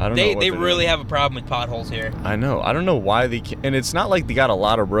 I don't know. They really have a problem with potholes here. I know. I don't know why they can't. And it's not like they got a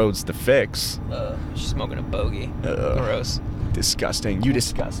lot of roads to fix. She's smoking a bogey. Gross. Disgusting. You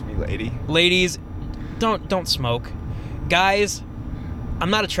disgust me, lady. Ladies, don't smoke. Guys, I'm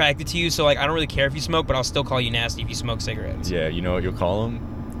not attracted to you, so like I don't really care if you smoke, but I'll still call you nasty if you smoke cigarettes. Yeah, you know what you'll call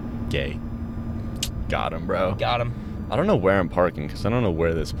him? Gay. Got him, bro. Got him. I don't know where I'm parking because I don't know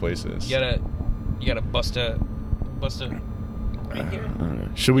where this place is. You gotta bust a right here.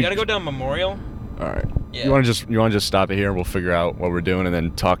 Should we? You gotta go down Memorial. All right. Yeah. You want to just stop it here and we'll figure out what we're doing and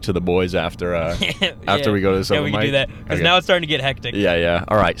then talk to the boys after after we go to this open we can mic? do that because Okay. now it's starting to get hectic. Yeah.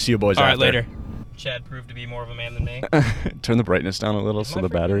 All right. See you boys All right, after. later. Chad proved to be more of a man than me. Turn the brightness down a little so the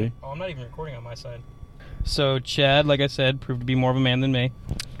battery. Oh, I'm not even recording on my side. So Chad, like I said, proved to be more of a man than me.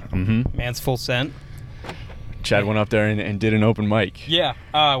 Mm-hmm. Man's full scent. Chad went up there and did an open mic. Yeah,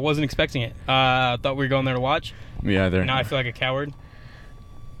 wasn't expecting it. Thought we were going there to watch. Me either. Now I feel like a coward.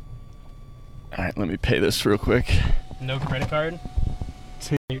 All right, let me pay this real quick. No credit card.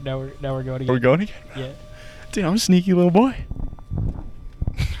 Now we're going again. We're going again? Yeah. Dude, I'm a sneaky little boy.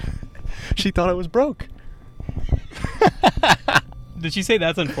 She thought I was broke. Did she say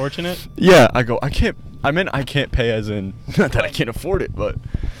that's unfortunate? Yeah, I can't pay as in, not that I can't afford it, but.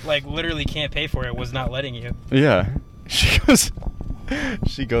 Like literally can't pay for it. Was not letting you. Yeah. She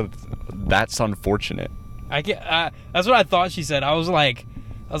goes, that's unfortunate. I get. That's what I thought she said. I was like,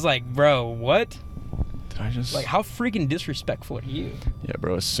 bro, what? Did I just. Like, how freaking disrespectful are you? Yeah,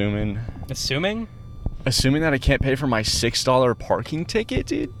 bro, assuming Assuming that I can't pay for my $6 parking ticket,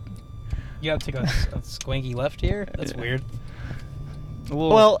 dude. you gotta take a squanky left here. That's weird. A little-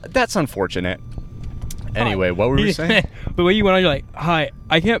 Well, that's unfortunate. Anyway, what were we saying? The way you went on, you're like, hi,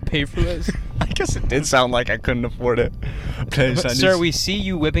 I can't pay for this. I guess it did sound like I couldn't afford it. Okay, Sir, we see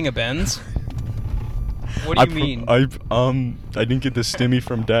you whipping a Benz. What do you mean? I didn't get the stimmy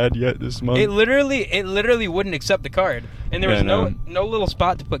from Dad yet this month. It literally wouldn't accept the card, and there was Yeah, no little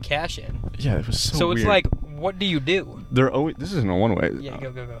spot to put cash in. Yeah, it was so So weird. it's like, what do you do? They're always. This isn't a one-way. Yeah, go.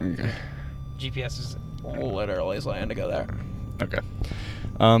 Okay. GPS is literally saying to go there. Okay.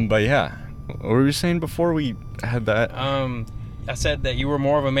 But yeah, what were we saying before we had that? I said that you were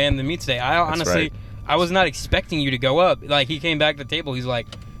more of a man than me today. I honestly, right. I was not expecting you to go up. Like, he came back to the table. He's like,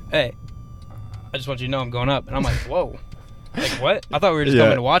 hey, I just want you to know I'm going up. And I'm like, whoa. Like, what? I thought we were just Yeah.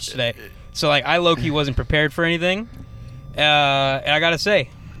 coming to watch today. So, like, I low-key wasn't prepared for anything. And I got to say,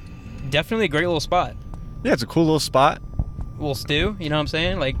 definitely a great little spot. Yeah, it's a cool little spot. Little stew, you know what I'm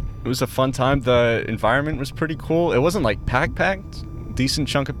saying? Like, It was a fun time. The environment was pretty cool. It wasn't like packed. Decent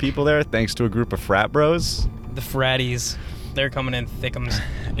chunk of people there, thanks to a group of frat bros. the fratties, they're coming in thickums.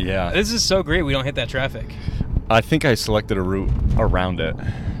 Yeah. This is so great we don't hit that traffic. I think I selected a route around it.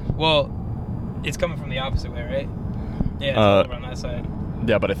 Well, it's coming from the opposite way, right? Yeah, it's all over on that side.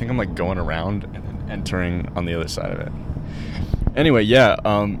 Yeah, but I think I'm like going around and then entering on the other side of it. Anyway, yeah.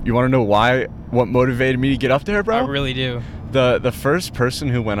 You want to know what motivated me to get up there, bro? I really do. The first person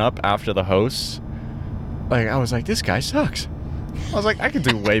who went up after the host, like, I was like, this guy sucks. I was like, I could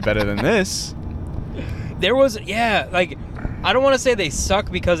do way better than this. There was, yeah, like, I don't want to say they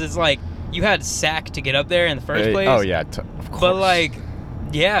suck because it's like you had Zack to get up there in the first place. Oh yeah, of course. But like,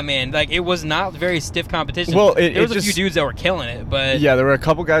 yeah, man, like it was not very stiff competition. Well, there was it a few just- dudes that were killing it, but yeah, there were a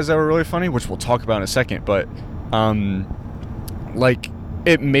couple guys that were really funny, which we'll talk about in a second. But, like,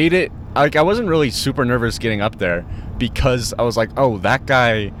 it made it like I wasn't really super nervous getting up there because I was like, oh, that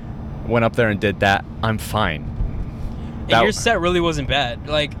guy went up there and did that. I'm fine. and your set really wasn't bad.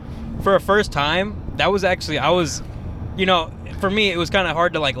 Like for a first time, that was actually you know, for me it was kind of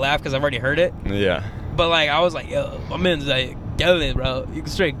hard to like laugh because I've already heard it. Yeah. But like I was like, yo, my man's like killing it, bro. You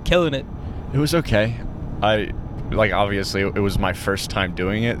straight killing it. It was okay. Obviously it was my first time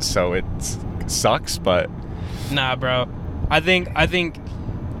doing it, so it sucks, but Nah, bro. I think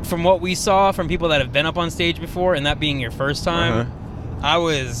from what we saw from people that have been up on stage before, and that being your first time, I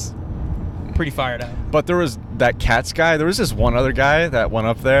was pretty fired up. But there was that Cats guy. There was this one other guy that went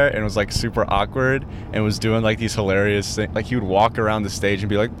up there and was like super awkward and was doing like these hilarious things. Like he would walk around the stage and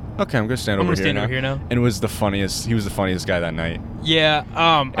be like, "Okay, I'm gonna stand over here now." And it was the funniest. He was the funniest guy that night. Yeah.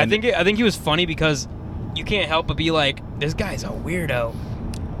 I think he was funny because you can't help but be like, this guy's a weirdo.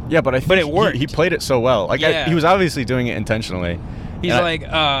 Yeah, but I think it worked. He played it so well. Like Yeah. he was obviously doing it intentionally. He's And like,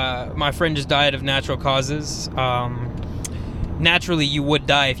 my friend just died of natural causes. Naturally, you would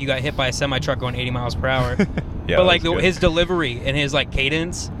die if you got hit by a semi-truck going 80 miles per hour. Yeah, but like that was good. his delivery and his like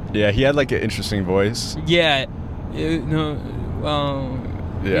cadence. Yeah, he had like an interesting voice. Yeah. Yeah. You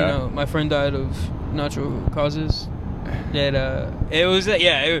know, my friend died of natural causes.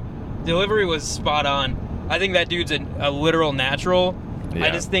 Delivery was spot on. I think that dude's a literal natural. Yeah.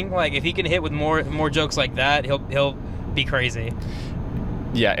 I just think like if he can hit with more jokes like that, he'll be crazy.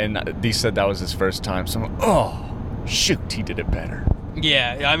 Yeah, and they said that was his first time. So I'm like, oh, shoot, he did it better.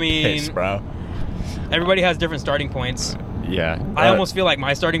 Yeah, I mean, Piss, bro. everybody has different starting points. Yeah. I almost feel like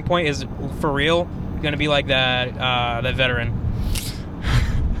my starting point is for real going to be like that veteran.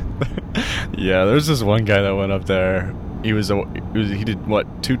 Yeah, there's this one guy that went up there. He did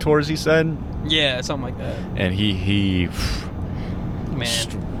what, 2 tours? He said. Yeah, something like that. And he Man,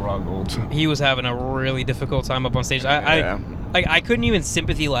 struggled. he was having a really difficult time up on stage. I couldn't even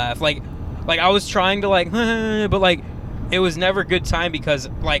sympathy laugh. Like I was trying to but like it was never a good time because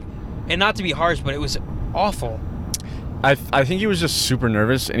like, and not to be harsh, but it was awful. I think he was just super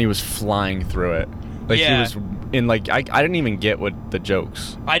nervous and he was flying through it. Like Yeah. he was in I didn't even get what the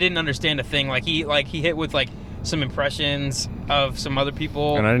jokes. I didn't understand a thing. Like he hit with like some impressions of some other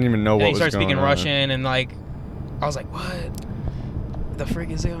people, And I didn't even know and what he was started going speaking on. Russian, and like I was like, what the frick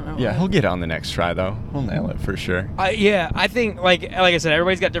is going on? Yeah, he'll get it on the next try though. He'll nail it for sure. I think like I said,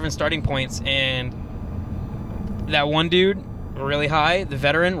 everybody's got different starting points, and that one dude really high, the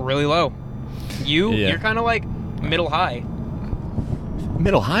veteran really low. You're kind of like middle high.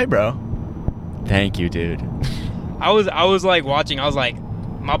 Middle high, bro. Thank you, dude. I was like watching. I was like,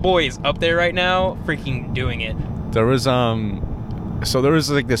 my boy is up there right now, freaking doing it. There was so there was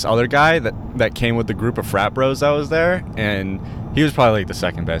like this other guy that came with the group of frat bros that was there, and he was probably like the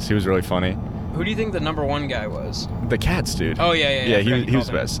second best. He was really funny. Who do you think the number one guy was? The Cats, dude. Oh yeah. Yeah, he was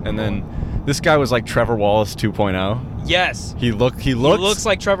the best. And then this guy was like Trevor Wallace 2.0. Yes. He looks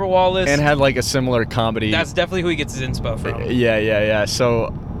like Trevor Wallace and had like a similar comedy. That's definitely who he gets his inspo from. Yeah.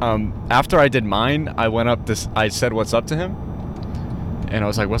 So after I did mine, I went up I said what's up to him, and I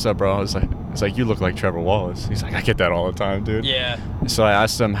was like, "What's up, bro?" I was like, "You look like Trevor Wallace." He's like, "I get that all the time, dude." Yeah. So I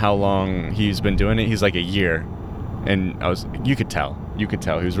asked him how long he's been doing it. He's like a year, and you could tell he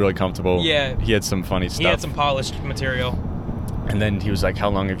was really comfortable. Yeah. He had some funny stuff. He had some polished material. And then he was like, "How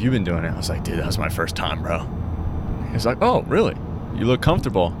long have you been doing it?" I was like, "Dude, that was my first time, bro." He's like, "Oh, really? You look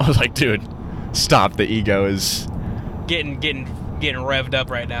comfortable." I was like, "Dude, stop. The ego is Getting revved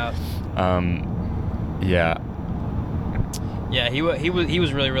up right now. Yeah. Yeah, he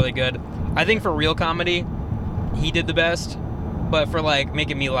was really, really good. I think for real comedy, he did the best. But for like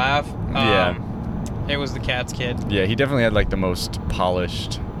making me laugh, it was the Cats kid. Yeah, he definitely had like the most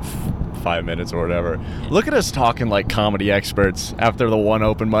polished 5 minutes or whatever. Look at us talking like comedy experts after the one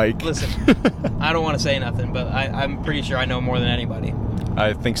open mic. Listen, I don't want to say nothing, but I'm pretty sure I know more than anybody.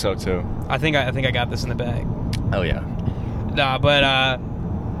 I think so too. I think I got this in the bag. Oh yeah. Nah, but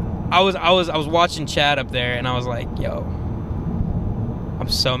I was watching Chad up there, and I was like, yo, I'm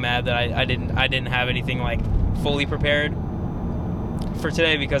so mad that I didn't have anything like fully prepared for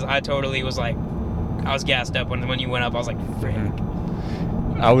today, because I totally was like, I was gassed up when you went up. I was like, frick.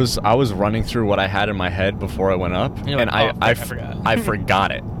 I was running through what I had in my head before I went up, And you're and like, I forgot. I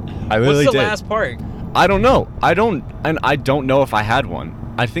forgot it. I really What's the did. last part? I don't know. I don't know if I had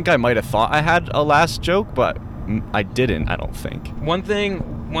one. I think I might have thought I had a last joke, but I didn't. I don't think. One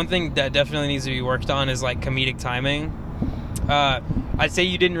thing that definitely needs to be worked on is like comedic timing. I'd say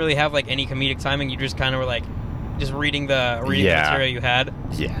you didn't really have like any comedic timing. You just kind of were like just reading the material you had.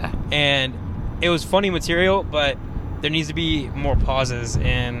 Yeah. And it was funny material, but there needs to be more pauses,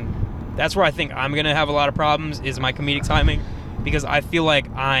 and that's where I think I'm gonna have a lot of problems, is my comedic timing, because I feel like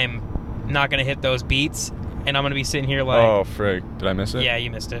I'm not gonna hit those beats, and I'm gonna be sitting here like, Oh frig! Did I miss it? yeah, you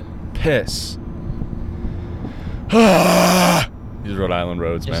missed it. Piss. These Rhode Island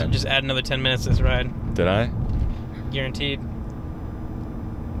roads, man. Just add another 10 minutes to this ride, Did I? guaranteed.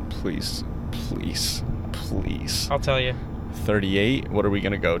 Please. I'll tell you. 38. What are we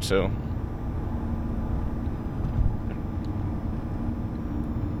gonna go to?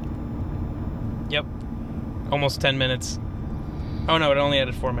 Yep, almost 10 minutes. Oh no, it only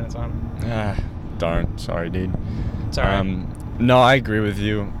added 4 minutes on. Ah, darn. Sorry, dude. It's alright. No, I agree with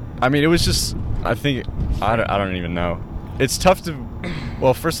you. I mean, it was just. I think I don't even know. It's tough to.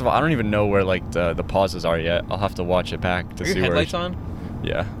 Well, first of all, I don't even know where like the pauses are yet. I'll have to watch it back to Are see your where. headlights on?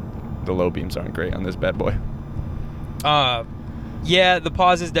 Yeah, the low beams aren't great on this bad boy. Yeah, the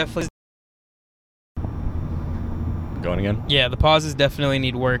pauses definitely. Going again? Yeah, the pauses definitely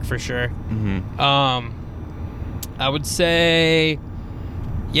need work for sure. Mm-hmm. I would say,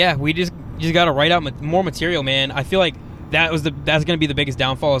 yeah, we just got to write out more material, man. I feel like that's going to be the biggest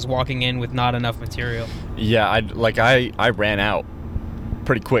downfall, is walking in with not enough material. Yeah, I ran out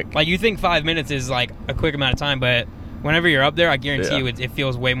pretty quick. Like, you think 5 minutes is like a quick amount of time, but whenever you're up there, I guarantee you it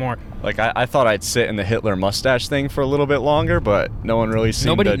feels way more. Like I thought I'd sit in the Hitler mustache thing for a little bit longer, but no one really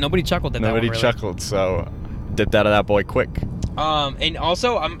seemed Nobody chuckled at that one, Nobody really. chuckled, so dipped out of that boy quick. And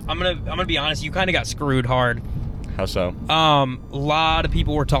also, I'm gonna be honest, you kind of got screwed hard. How so? A lot of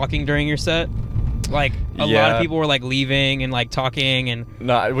people were talking during your set. Like, a lot of people were like leaving and like talking, and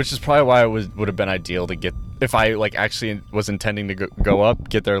No, which is probably why it would have been ideal to get if I like actually was intending to go up,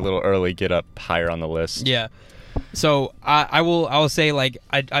 get there a little early, get up higher on the list. Yeah. So I will say like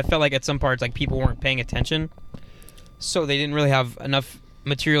I felt like at some parts like people weren't paying attention, so they didn't really have enough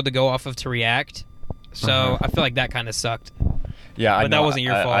material to go off of to react. So I feel like that kind of sucked. Yeah, but that wasn't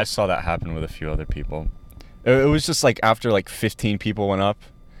your fault. I saw that happen with a few other people. It was just like after like 15 people went up,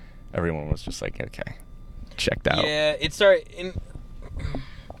 everyone was just like, okay, checked out. Yeah, it started.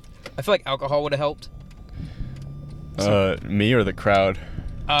 I feel like alcohol would have helped. Me or the crowd?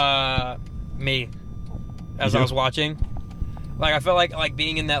 Me. As I was watching, like I felt like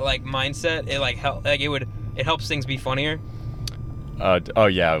being in that like mindset, it like help, like it helps things be funnier. Oh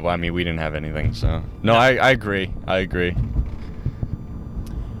yeah, well, I mean we didn't have anything, so no, I agree.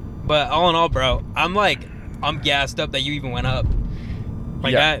 But all in all, bro, I'm gassed up that you even went up.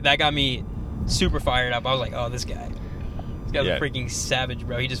 Like that got me super fired up. I was like, oh, this guy's a freaking savage,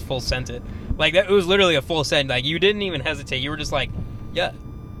 bro. He just full sent it. Like that, it was literally a full send. Like you didn't even hesitate. You were just like, yeah,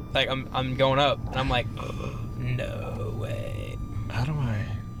 like I'm going up, and I'm like, no way. How do I?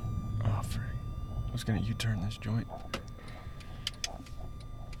 Oh, frick. I was gonna U-turn this joint.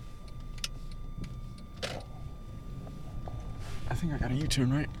 I think I got a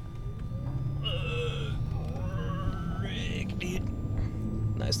U-turn, right? Rick,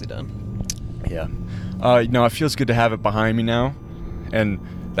 dude. Nicely done. Yeah. No, it feels good to have it behind me now. And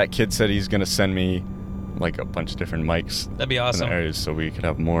that kid said he's gonna send me like a bunch of different mics. That'd be awesome. In the areas so we could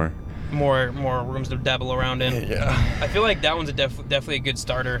have more rooms to dabble around in. Yeah. I feel like that one's definitely a good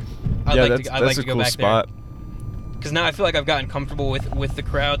starter. I'd like to go cool back spot. there. Because now I feel like I've gotten comfortable with the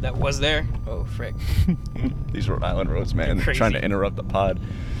crowd that was there. Oh, frick. These Rhode Island roads, man. They're trying to interrupt the pod.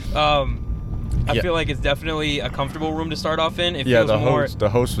 I feel like it's definitely a comfortable room to start off in. It yeah, feels the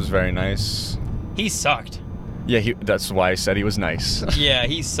host was very nice. He sucked. Yeah, that's why I said he was nice. Yeah,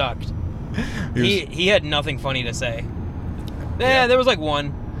 he sucked. He had nothing funny to say. Yeah, there was like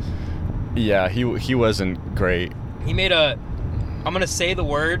one. Yeah, he wasn't great. He made I'm gonna say the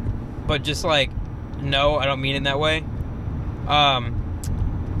word, but just like, no, I don't mean it that way.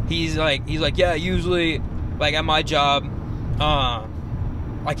 He's like, yeah, usually, like at my job,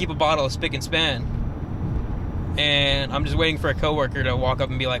 I keep a bottle of Spick and Span, and I'm just waiting for a coworker to walk up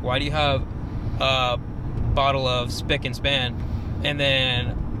and be like, why do you have a bottle of Spick and Span? And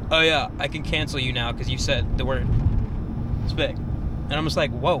then, oh yeah, I can cancel you now because you said the word Spick. And I'm just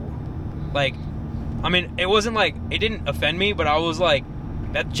like, whoa. Like, I mean, it wasn't like, it didn't offend me, but I was like,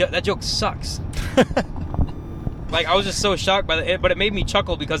 that joke sucks. Like, I was just so shocked by it, but it made me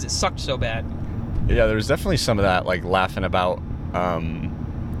chuckle because it sucked so bad. Yeah, there was definitely some of that, like, laughing about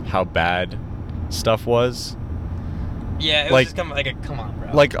how bad stuff was. Yeah, it was just kind of like come on,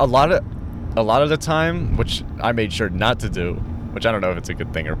 bro. Like, a lot of the time, which I made sure not to do, which I don't know if it's a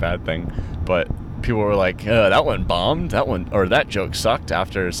good thing or bad thing, but people were like, that one bombed, or that joke sucked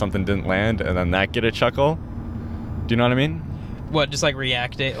after something didn't land, and then that get a chuckle. Do you know what I mean? What, just like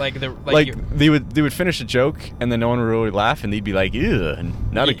react it? They would finish a joke, and then no one would really laugh, and they'd be like, ew,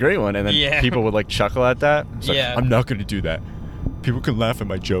 not a great one, and then people would like chuckle at that. It's like, I'm not going to do that. People can laugh at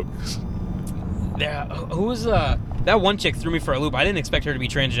my jokes. Yeah, who was that one chick threw me for a loop. I didn't expect her to be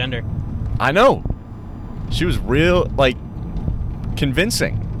transgender. I know. She was real, like,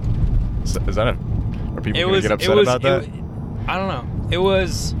 convincing. Are people going to get upset about that? I don't know. It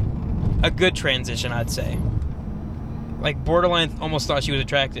was a good transition, I'd say. Like, borderline almost thought she was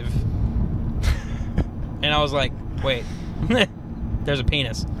attractive. And I was like, wait, there's a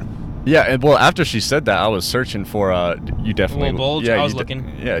penis. Yeah, and well, after she said that, I was searching for, you definitely... A little bulge? Yeah, I was looking.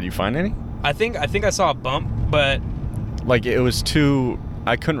 Yeah, did you find any? I think I saw a bump, but... Like, it was too...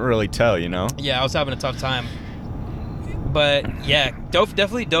 I couldn't really tell, you know? Yeah, I was having a tough time. But, yeah,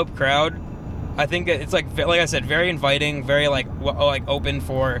 definitely dope crowd. I think it's, like I said, very inviting, very, like open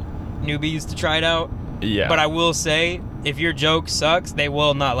for newbies to try it out. Yeah. But I will say, if your joke sucks, they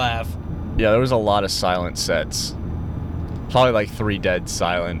will not laugh. Yeah, there was a lot of silent sets. Probably like 3 dead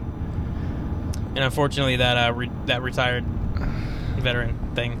silent. And unfortunately, that retired veteran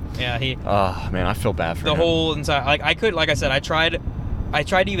thing. Yeah, he. Oh man, I feel bad for him. The whole inside. Like I said, I tried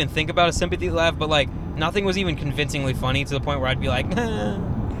to even think about a sympathy laugh, but like nothing was even convincingly funny to the point where I'd be like,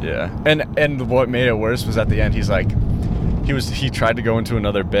 Yeah, and what made it worse was at the end. He's like, he tried to go into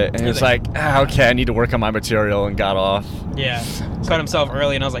another bit, and he was like, okay, I need to work on my material, and got off. Yeah, cut himself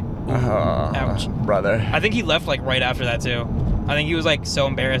early, and I was like, ouch, brother. I think he left like right after that too. I think he was like so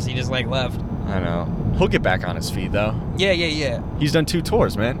embarrassed he just like left. I know. He'll get back on his feet though. Yeah. He's done 2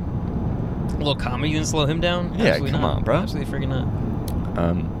 tours, man. A little comedy didn't slow him down. Yeah, Absolutely come not. on, bro. Absolutely freaking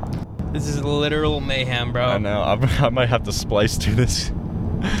not. This is literal mayhem, bro. I know. I might have to splice through this.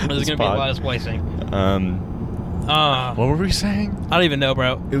 There's gonna be a lot of splicing. What were we saying? I don't even know,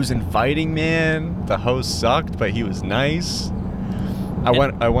 bro. It was inviting, man. The host sucked, but he was nice. I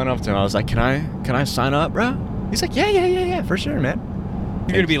went up to him. I was like, "Can I sign up, bro?" He's like, "Yeah, for sure, man."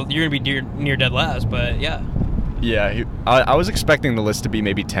 You're gonna be near dead last, but yeah. Yeah, I was expecting the list to be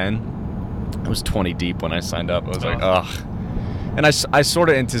maybe 10. It was 20 deep when I signed up. I was like, ugh. And I sort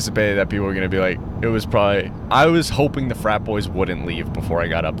of anticipated that people were going to be like, I was hoping the frat boys wouldn't leave before I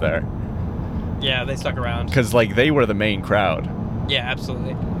got up there. Yeah, they stuck around. Because, like, they were the main crowd. Yeah,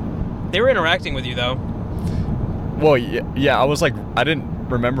 absolutely. They were interacting with you, though. Well, yeah, I was like, I didn't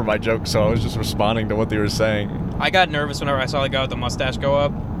remember my joke, so I was just responding to what they were saying. I got nervous whenever I saw the guy with the mustache go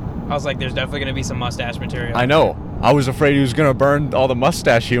up. I was like, there's definitely going to be some mustache material. I know. I was afraid he was going to burn all the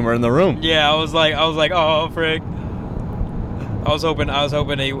mustache humor in the room. Yeah, I was like, oh, frick. I was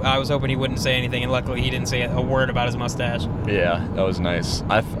hoping he wouldn't say anything, and luckily he didn't say a word about his mustache. Yeah, that was nice.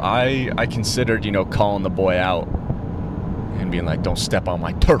 I considered, calling the boy out and being like, "Don't step on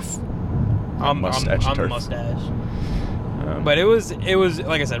my turf." I'm the mustache. But it was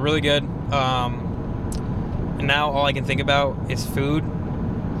like I said, really good. And now all I can think about is food.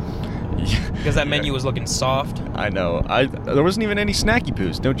 Because that menu was looking soft. I know. There wasn't even any snacky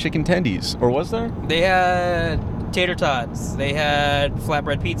poos. No chicken tendies. Or was there? They had tater tots. They had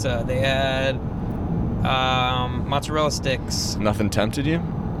flatbread pizza. They had mozzarella sticks. Nothing tempted you?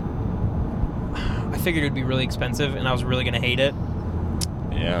 I figured it would be really expensive, and I was really going to hate it.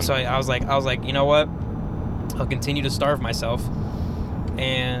 Yeah. So I was like, you know what? I'll continue to starve myself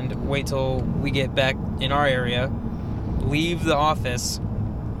and wait till we get back in our area, leave the office,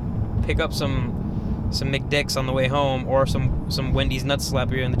 pick up some McDicks on the way home, or some Wendy's nut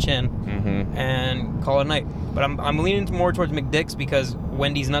slap you in the chin, and call it a night. But I'm leaning more towards McDicks because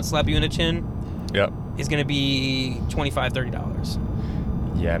Wendy's nut slap you in the chin is going to be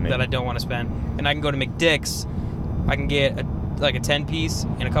 $25-$30. Yeah, maybe. That I don't want to spend. And I can go to McDicks, I can get a 10-piece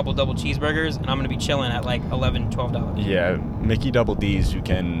and a couple double cheeseburgers, and I'm going to be chilling at like $11-$12. Yeah, Mickey Double D's you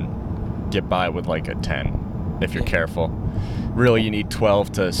can get by with like a 10 if you're careful. Really, you need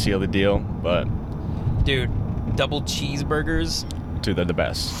 12 to seal the deal, but... Dude, double cheeseburgers... Dude, they're the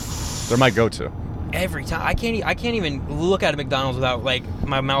best. They're my go-to. Every time. I can't even look at a McDonald's without like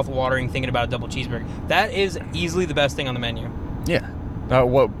my mouth watering thinking about a double cheeseburger. That is easily the best thing on the menu. Yeah.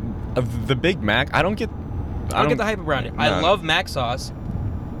 The Big Mac, I don't get the hype around it. No. I love Mac sauce.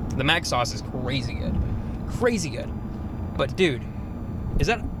 The Mac sauce is crazy good. Crazy good. But dude, is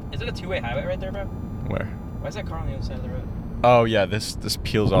that a two-way highway right there, bro? Where? Why is that car on the other side of the road? Oh yeah, this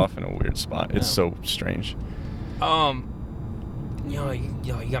peels off in a weird spot. It's so strange. You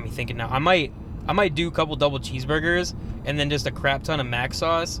got me thinking now. I might do a couple double cheeseburgers and then just a crap ton of Mac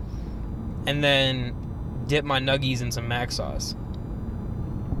sauce, and then dip my nuggies in some Mac sauce.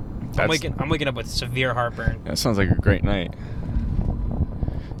 I'm waking up with severe heartburn. That sounds like a great night.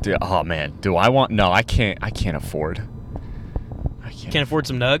 Dude, oh man, I can't afford. Can't afford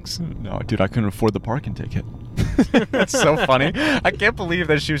some nugs? No, dude, I couldn't afford the parking ticket. That's so funny. I can't believe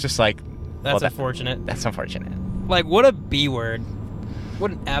that she was just like, That's unfortunate. That's unfortunate. Like, what a B word.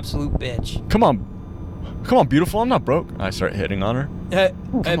 What an absolute bitch. Come on, beautiful, I'm not broke. I start hitting on her. Hey,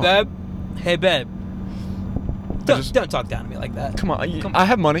 babe. Hey, babe. Don't talk down to me like that. Come on. I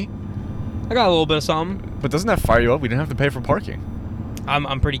have money. I got a little bit of something. But doesn't that fire you up? We didn't have to pay for parking.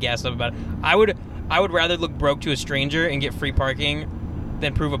 I'm pretty gassed up about it. I would rather look broke to a stranger and get free parking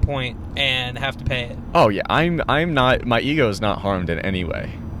than prove a point and have to pay it. Oh yeah, I'm not. My ego is not harmed in any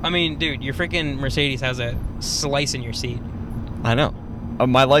way. I mean, dude, your freaking Mercedes has a slice in your seat. I know.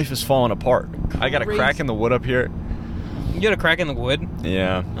 My life is falling apart. Crazy. I got a crack in the wood up here. You got a crack in the wood?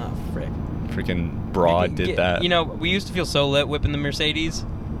 Yeah. Oh frick. Freaking broad did that. You know, we used to feel so lit whipping the Mercedes,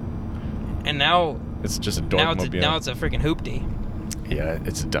 and now it's just a dorkmobile. Now it's a freaking hoopty. Yeah,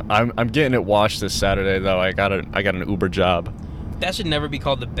 I'm getting it washed this Saturday though. I got an Uber job. That should never be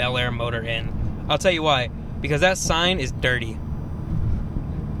called the Bel Air Motor Inn. I'll tell you why. Because that sign is dirty.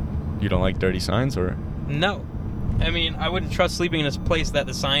 You don't like dirty signs, or? No. I mean, I wouldn't trust sleeping in a place that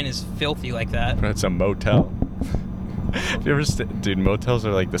the sign is filthy like that. It's a motel. Have you ever dude, motels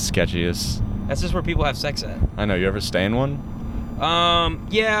are like the sketchiest. That's just where people have sex at. I know. You ever stay in one?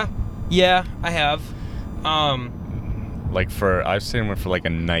 Yeah, I have. I've stayed in one for like a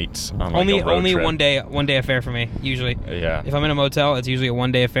night on only a road trip. one day affair for me usually. Yeah. If I'm in a motel, it's usually a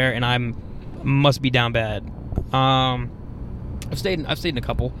one-day affair, and must be down bad. I've stayed in a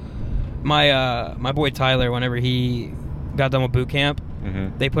couple. My boy Tyler, whenever he got done with boot camp,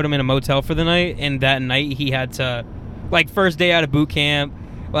 they put him in a motel for the night, and that night he had to, like, first day out of boot camp,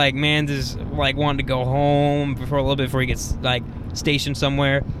 like, man just like wanted to go home for a little bit before he gets like stationed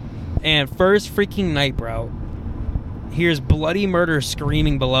somewhere, and first freaking night, bro, hears bloody murder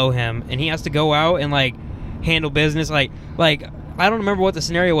screaming below him, and he has to go out and like handle business. Like I don't remember what the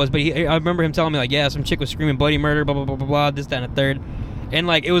scenario was, but I remember him telling me like, yeah, some chick was screaming bloody murder, blah blah blah blah blah, this, that, and a third, and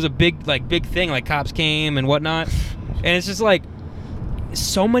like it was a big thing. Like cops came and whatnot, and it's just like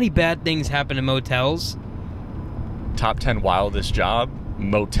so many bad things happen in motels. Top 10 wildest job: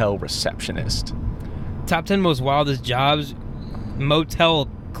 motel receptionist. Top 10 most wildest jobs: motel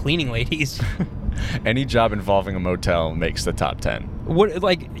cleaning ladies. Any job involving a motel makes the top 10. What,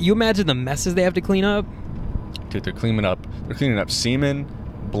 like, you imagine the messes they have to clean up? Dude, they're cleaning up semen,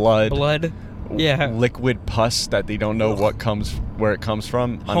 blood, yeah, liquid pus that they don't know where it comes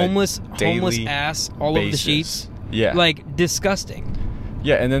from. Homeless daily ass all over the sheets. Yeah, like disgusting.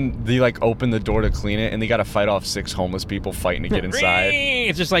 Yeah, and then they like open the door to clean it, and they got to fight off 6 homeless people fighting to get inside.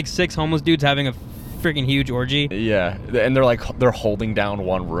 It's just like 6 homeless dudes having a freaking huge orgy. Yeah, and they're holding down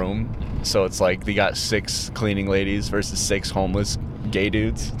one room, so it's like they got 6 cleaning ladies versus 6 homeless gay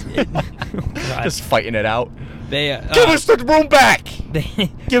dudes, just fighting it out. They give us the room back.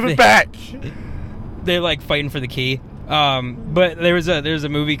 Give it back. They're like fighting for the key. But there's a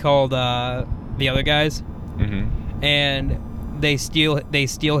movie called The Other Guys, and they steal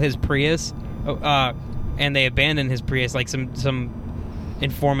his Prius, and they abandon his Prius. Like some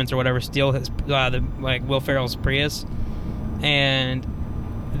informants or whatever steal his Will Ferrell's Prius, and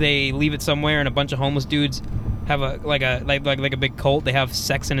they leave it somewhere. And a bunch of homeless dudes have a big cult. They have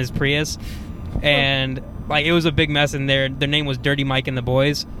sex in his Prius, and like it was a big mess. And their name was Dirty Mike and the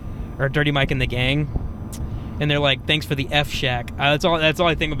Boys, or Dirty Mike and the Gang. And they're like, thanks for the F Shack. That's all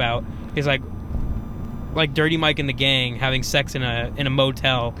I think about. Is like Dirty Mike and the Gang having sex in a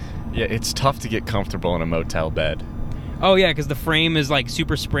motel. Yeah, it's tough to get comfortable in a motel bed. Oh yeah, because the frame is like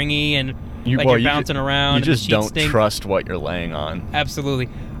super springy and you're bouncing around. You just don't stink. Trust what you're laying on. Absolutely.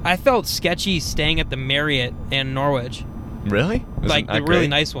 I felt sketchy staying at the Marriott in Norwich. Really? Like the really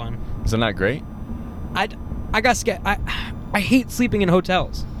nice one. Is it not great? I got scared. I hate sleeping in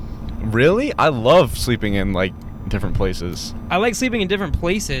hotels. Really? I love sleeping in like different places. I like sleeping in different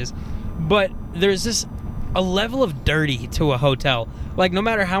places, but there's just a level of dirty to a hotel. Like no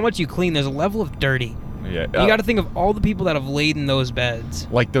matter how much you clean, there's a level of dirty. Yeah. You got to think of all the people that have laid in those beds.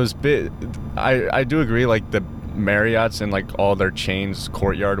 Like those I do agree. Like the Marriotts and like all their chains,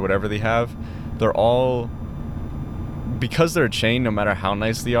 Courtyard, whatever they have, they're all, because they're a chain. No matter how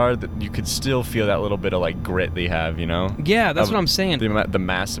nice they are, that you could still feel that little bit of like grit they have. You know? Yeah, that's what I'm saying. The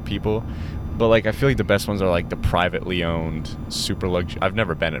mass of people. But like I feel like the best ones are like the privately owned, super I've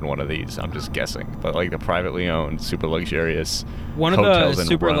never been in one of these. I'm just guessing, but like the privately owned, super luxurious hotels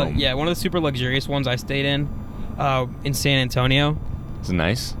in Rome. One of the super luxurious ones I stayed in San Antonio. Is it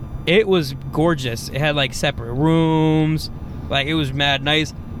nice? It was gorgeous. It had like separate rooms. Like it was mad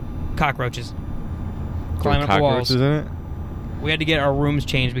nice. Cockroaches climbing up the walls. Cockroaches in it? We had to get our rooms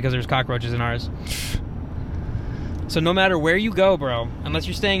changed because there's cockroaches in ours. So no matter where you go, bro, unless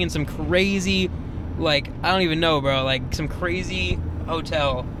you're staying in some crazy, like, I don't even know, bro, like some crazy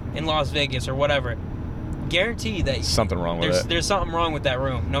hotel in Las Vegas or whatever, guarantee that something wrong with it. There's something wrong with that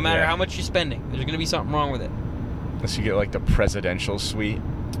room. No matter how much you're spending, there's going to be something wrong with it. Unless you get like the presidential suite.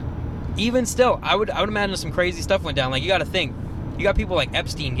 Even still, I would imagine some crazy stuff went down. Like, you got to think, you got people like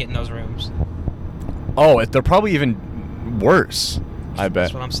Epstein getting those rooms. Oh, they're probably even worse. I bet.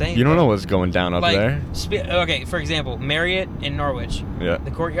 That's what I'm saying. You don't know what's going down up there. Okay, for example, Marriott in Norwich. Yeah.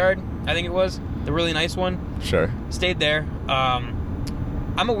 The Courtyard, I think it was. The really nice one. Sure. Stayed there.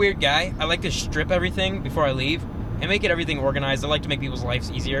 I'm a weird guy. I like to strip everything before I leave and make everything organized. I like to make people's lives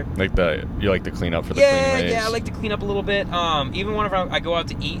easier. You like to clean up for the cleaning ladies? Yeah, I like to clean up a little bit. Even whenever I go out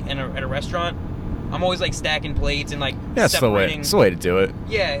to eat at a restaurant, I'm always like stacking plates and like separating. It's the way to do it.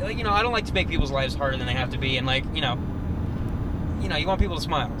 Yeah, like, I don't like to make people's lives harder than they have to be, and like, you want people to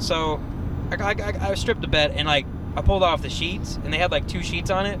smile. So I stripped the bed and like I pulled off the sheets and they had like 2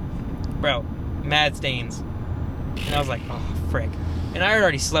 sheets on it. Bro, mad stains. And I was like, oh, frick. And I had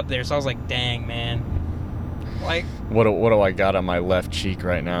already slept there, so I was like, dang, man. Like, what do I got on my left cheek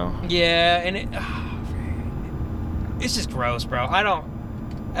right now? Yeah, and it's just gross, bro.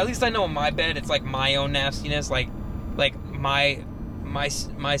 At least I know in my bed it's like my own nastiness, like my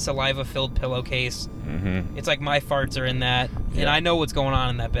saliva-filled pillowcase. Mm-hmm. It's like my farts are in that, and I know what's going on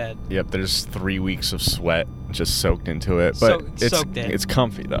in that bed. Yep, there's 3 weeks of sweat just soaked into it, but it's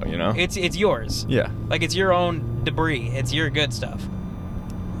comfy though, you know. It's yours. Yeah, like it's your own debris. It's your good stuff,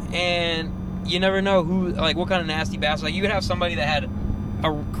 and you never know what kind of nasty bastard. Like you could have somebody that had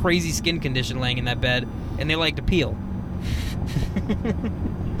a crazy skin condition laying in that bed, and they like to peel.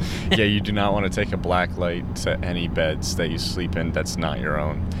 Yeah, you do not want to take a black light to any beds that you sleep in that's not your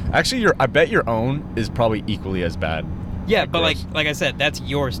own. Actually, I bet your own is probably equally as bad. Yeah, but gross. like I said, that's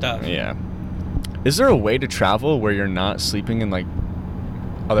your stuff. Yeah. Is there a way to travel where you're not sleeping in like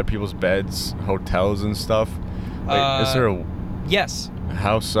other people's beds, hotels and stuff? Like, is there a... Yes.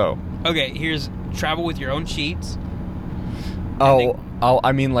 How so? Okay, here's travel with your own sheets.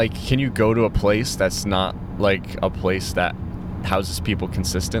 I mean, like, can you go to a place that's not like a place that houses people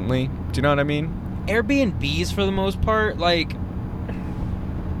consistently? Do you know what I mean? Airbnbs for the most part, like,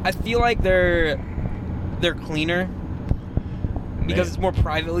 I feel like they're cleaner because it's more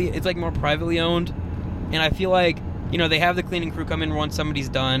privately owned, and I feel like, you know, they have the cleaning crew come in once somebody's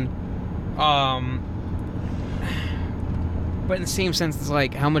done. But in the same sense, it's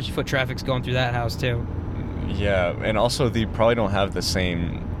like how much foot traffic's going through that house too. Yeah, and also they probably don't have the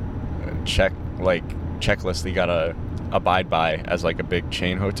same checklist they gotta abide by as like a big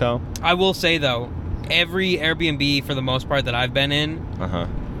chain hotel. I will say though, every Airbnb for the most part that I've been in,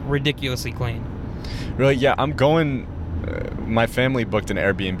 ridiculously clean. Really? Yeah, I'm going. My family booked an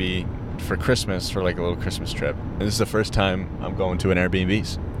Airbnb for Christmas for like a little Christmas trip, and this is the first time I'm going to an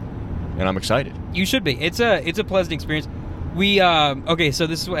Airbnb's, and I'm excited. You should be. It's a pleasant experience. We okay, so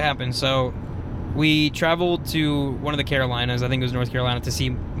this is what happened. So we traveled to one of the Carolinas, I think it was North Carolina, to see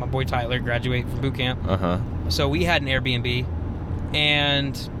my boy Tyler graduate from boot camp. So we had an Airbnb,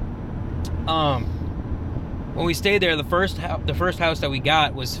 and when we stayed there, the first house that we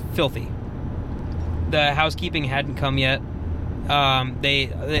got was filthy. The housekeeping hadn't come yet.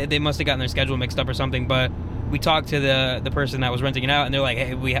 They must have gotten their schedule mixed up or something. But we talked to the person that was renting it out, and they're like,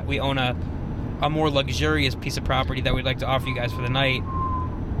 "Hey, we own a more luxurious piece of property that we'd like to offer you guys for the night.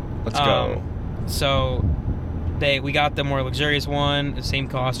 Let's go." So we got the more luxurious one, the same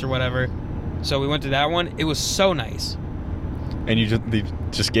cost or whatever. So we went to that one. It was so nice. And they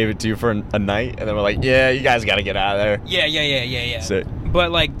just gave it to you for a night, and then we're like, "Yeah, you guys got to get out of there." Yeah. So,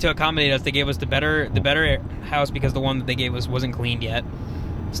 but like to accommodate us, they gave us the better house because the one that they gave us wasn't cleaned yet,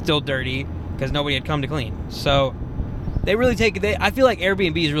 still dirty because nobody had come to clean. So they really I feel like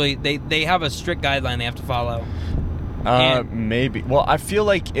Airbnbs really they have a strict guideline they have to follow. Maybe. Well, I feel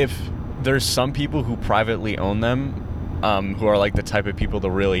like if there's some people who privately own them, who are like the type of people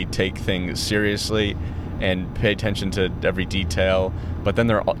to really take things seriously and pay attention to every detail, but then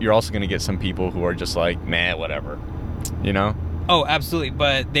you're also going to get some people who are just like, "Nah, whatever," you know? Oh, absolutely,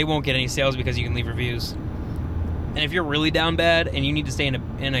 but they won't get any sales because you can leave reviews. And if you're really down bad and you need to stay in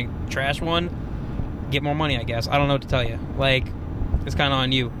a trash one, get more money, I guess. I don't know what to tell you. Like, it's kind of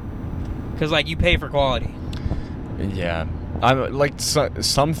on you, because like you pay for quality. Yeah, I'm like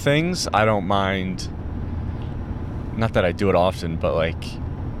some things I don't mind. Not that I do it often, but like,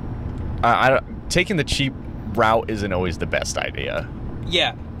 I taking the cheap route isn't always the best idea.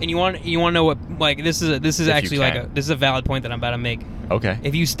 Yeah, and you want to know what, like, this is actually like this is a valid point that I'm about to make. Okay.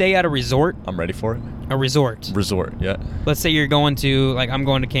 If you stay at a resort, I'm ready for it. A resort, yeah. Let's say you're going to, like, I'm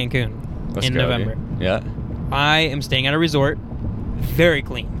going to Cancun in November. Yeah. I am staying at a resort, very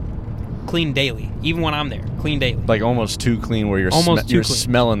clean daily. Even when I'm there, clean daily. Like almost too clean, where you're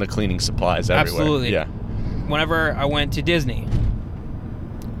smelling the cleaning supplies everywhere. Absolutely. Yeah. Whenever I went to Disney,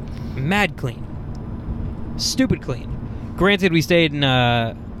 mad clean, stupid clean. Granted, we stayed in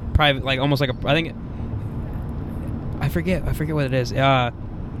a private, like almost like I forget what it is.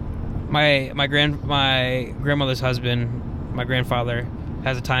 My grandmother's husband, my grandfather,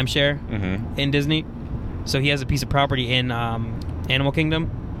 has a timeshare in Disney, so he has a piece of property in Animal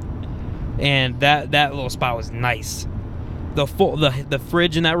Kingdom, and that little spot was nice. The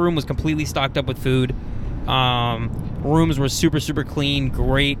fridge in that room was completely stocked up with food. Rooms were super clean,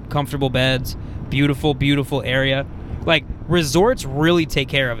 great, comfortable beds, beautiful area. Like, resorts really take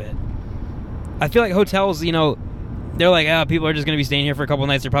care of it. I feel like hotels, you know, they're like, people are just going to be staying here for a couple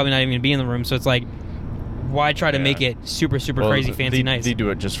nights. They're probably not even going to be in the room. So it's like, why try to make it super crazy, fancy, nice? They do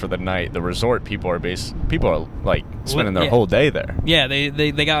it just for the night. The resort people are like spending their whole day there. Yeah,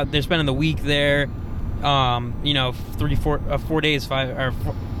 they're spending the week there. You know, 4 days,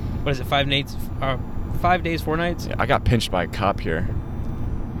 5 nights, 5 days, 4 nights. Yeah, I got pinched by a cop here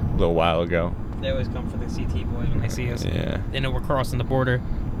a little while ago. They always come for the CT boy when they see us. Yeah. They know we're crossing the border.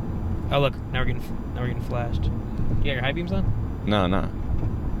 Oh, look, now we're getting flashed. You got your high beams on? No.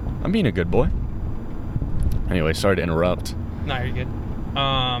 I'm being a good boy. Anyway, sorry to interrupt. No, you're good.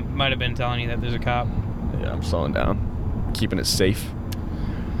 Might have been telling you that there's a cop. Yeah, I'm slowing down, keeping it safe.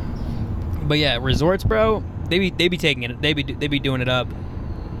 But yeah, resorts, bro. They be taking it. They be doing it up.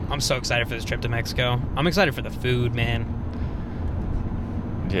 I'm so excited for this trip to Mexico. I'm excited for the food, man.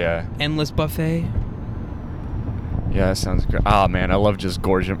 Yeah. Endless buffet. Yeah, that sounds great. Oh man, I love just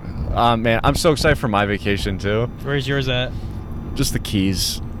gorging. Man, I'm so excited for my vacation too. Where's yours at? Just the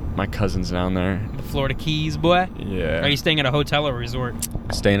Keys. My cousin's down there. The Florida Keys, boy. Yeah. Are you staying at a hotel or resort?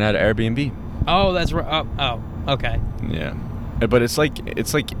 Staying at an Airbnb. Oh, that's right. Oh, okay. Yeah. But it's like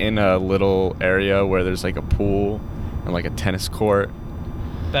in a little area where there's like a pool and like a tennis court.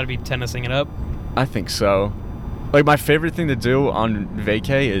 Better be tennising it up. I think so. Like, my favorite thing to do on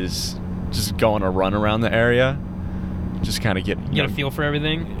vacay is just go on a run around the area. Just kind of get a feel for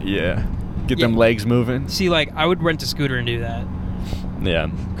everything. Yeah. Get them legs moving. See, like, I would rent a scooter and do that. Yeah.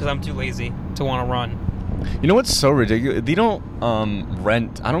 Because I'm too lazy to want to run. You know what's so ridiculous? They don't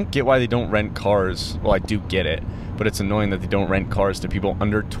rent. I don't get why they don't rent cars. Well, I do get it, but it's annoying that they don't rent cars to people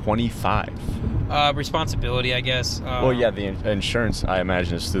under 25. Responsibility, I guess. Well, yeah, the insurance, I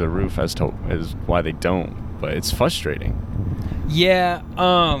imagine, is through the roof as why they don't. But it's frustrating. Yeah.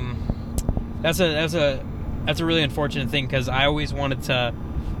 That's a really unfortunate thing, because I always wanted to,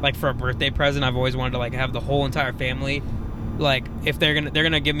 like, for a birthday present, I've always wanted to, like, have the whole entire family, like, if they're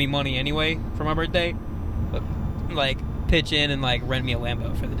gonna give me money anyway for my birthday, like, pitch in and, like, rent me a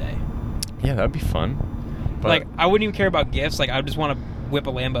Lambo for the day. Yeah, that'd be fun. But like, I wouldn't even care about gifts. Like, I would just want to whip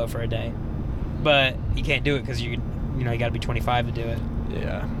a Lambo for a day. But you can't do it because you got to be 25 to do it.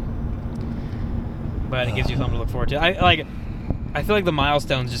 Yeah. But it gives you something to look forward to. I feel like the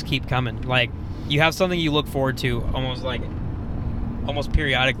milestones just keep coming. Like, you have something you look forward to almost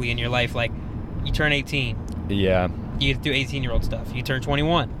periodically in your life. Like, you turn 18. Yeah. You get to do 18-year-old stuff. You turn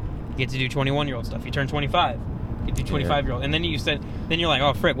 21. You get to do 21-year-old stuff. You turn 25. You do 25-year-old. And then then you're like,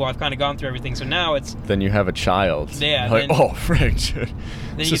 oh, frick, well, I've kind of gone through everything. So now it's... Then you have a child. Yeah. Like, oh, frick. Then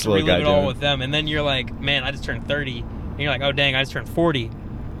you get to relive it all with them. And then you're like, man, I just turned 30. And you're like, oh, dang, I just turned 40.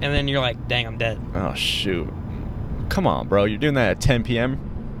 And then you're like, dang, I'm dead. Oh, shoot. Come on, bro. You're doing that at 10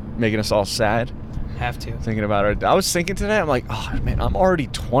 p.m., making us all sad. Have to. Thinking about it. I was thinking today, I'm like, oh, man, I'm already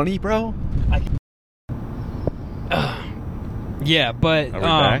 20, bro. Yeah, but... Are we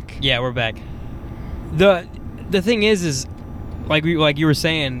back? Yeah, we're back. The thing is like you were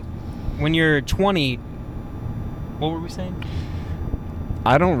saying, when you're 20... What were we saying?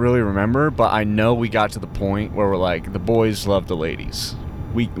 I don't really remember, but I know we got to the point where we're like, the boys love the ladies.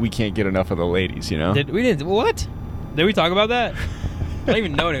 We can't get enough of the ladies, you know? What? Did we talk about that? I don't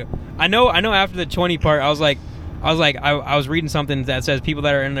even know it. I know after the 20 part, I was reading something that says people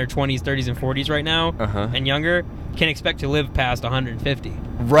that are in their 20s, 30s, and 40s right now, and younger, can expect to live past 150.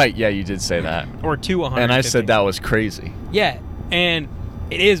 Right, yeah, you did say that. Or to 150. And I said that was crazy. Yeah, and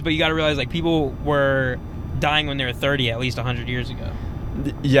it is, but you got to realize, like, people were dying when they were 30 at least 100 years ago.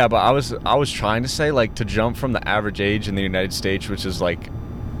 Yeah, but I was trying to say, like, to jump from the average age in the United States, which is, like,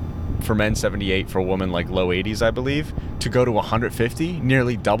 for men 78, for women, like, low 80s, I believe, to go to 150,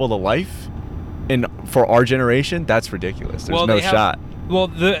 nearly double the life, and for our generation, that's ridiculous. There's no shot. Well,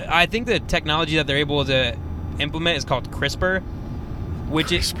 I think the technology that they're able to implement is called CRISPR, which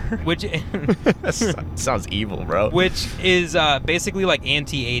that sounds evil, bro. Which is basically like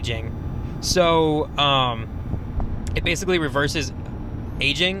anti-aging. So it basically reverses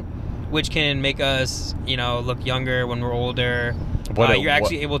aging, which can make us, look younger when we're older. You're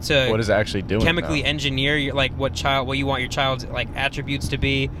actually able to. What is it actually doing? Chemically engineer what you want your child's, like, attributes to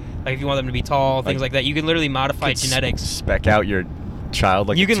be. Like, if you want them to be tall, things like that. You can literally modify genetics. Spec out your child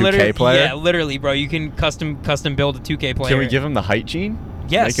like you a can 2K player? Yeah, literally, bro. You can custom build a 2K player. Can we give him the height gene?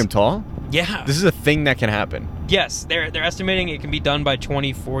 Yes. Make him tall? Yeah. This is a thing that can happen. Yes. They're estimating it can be done by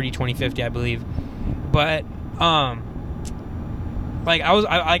 2040, 2050, I believe. But, like,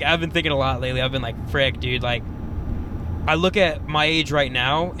 I've been thinking a lot lately. I've been like, frick, dude, like, I look at my age right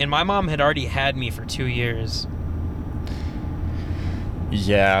now, and my mom had already had me for 2 years.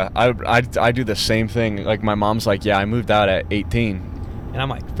 Yeah, I do the same thing. Like, my mom's like, yeah, I moved out at 18. And I'm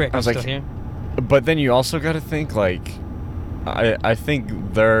like, frick, I'm still here. But then you also got to think, like, I think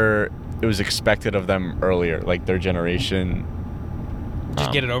it was expected of them earlier, like, their generation.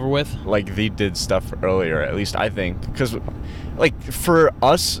 Just get it over with? Like, they did stuff earlier, at least I think. Because, like, for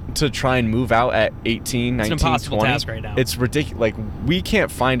us to try and move out at 18, 19, it's an impossible 20, task right now. It's ridiculous. Like, we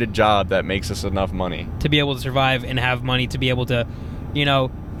can't find a job that makes us enough money to be able to survive and have money to be able to,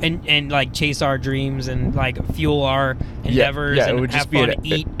 and like, chase our dreams and, like, fuel our endeavors and it would just have fun,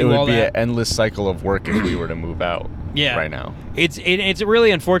 eat, it would be that. an endless cycle of work if we were to move out right now. It's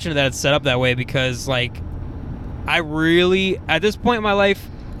really unfortunate that it's set up that way, because, like, I really, at this point in my life,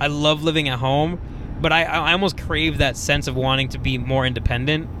 I love living at home, but I almost crave that sense of wanting to be more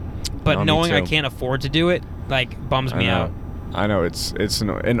independent. But knowing I can't afford to do it, like, bums me out. I know it's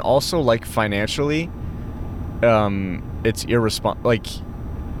and also, like, financially, it's irresponsible. Like,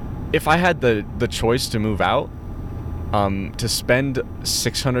 if I had the choice to move out, to spend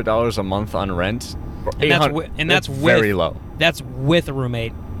 $600 a month on rent, and that's very low. That's with a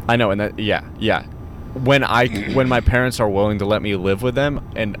roommate. I know, and that yeah. When my parents are willing to let me live with them,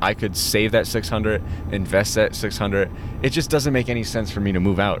 and I could save that 600, invest that 600, it just doesn't make any sense for me to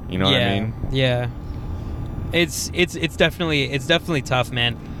move out. You know what I mean? Yeah. It's definitely tough,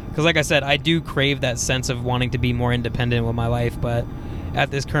 man. Because like I said, I do crave that sense of wanting to be more independent with my life, but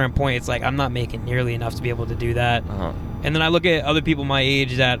at this current point, it's like I'm not making nearly enough to be able to do that. Uh-huh. And then I look at other people my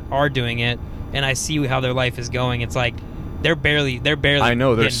age that are doing it, and I see how their life is going. It's like they're barely. I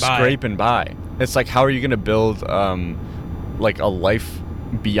know they're getting by. scraping by. It's like, how are you going to build like a life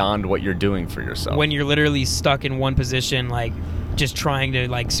beyond what you're doing for yourself when you're literally stuck in one position, like just trying to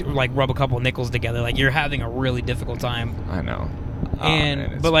like rub a couple nickels together? Like you're having a really difficult time. I know.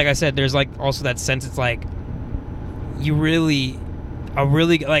 But like I said, there's like also that sense. It's like you really,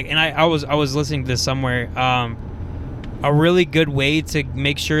 like, and I was listening to this somewhere. A really good way to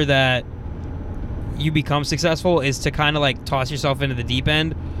make sure that you become successful is to kind of like toss yourself into the deep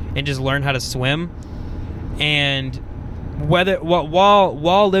end and just learn how to swim. And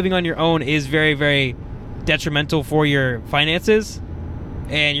while living on your own is very, very detrimental for your finances,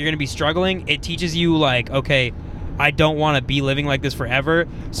 and you're going to be struggling, it teaches you like, okay, I don't want to be living like this forever.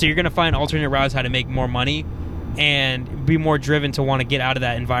 So you're going to find alternate routes how to make more money and be more driven to want to get out of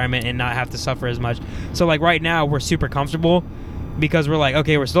that environment and not have to suffer as much. So like right now we're super comfortable because we're like,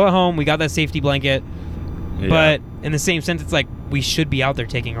 okay, we're still at home, we got that safety blanket. Yeah. But in the same sense, it's like we should be out there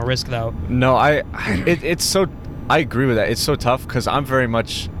taking a risk though. No, it's so, I agree with that. It's so tough because I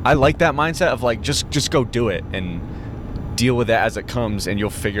like that mindset of like just go do it and deal with it as it comes and you'll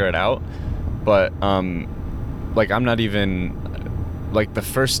figure it out. But like I'm not even like the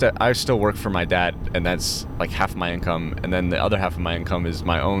first step. I still work for my dad, and that's like half my income, and then the other half of my income is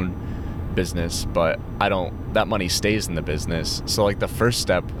my own business, but that money stays in the business. So like the first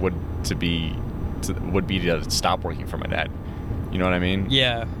step would be to stop working for my dad. You know what I mean?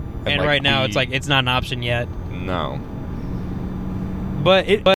 Yeah. And like right now it's like it's not an option yet. No. But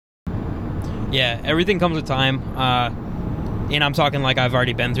yeah, everything comes with time. And I'm talking like I've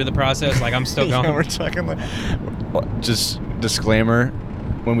already been through the process. Like I'm still going. Yeah, we're talking like, just disclaimer,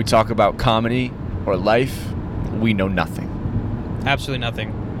 when we talk about comedy or life, we know nothing. Absolutely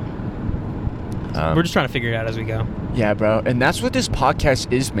nothing. We're just trying to figure it out as we go. Yeah, bro. And that's what this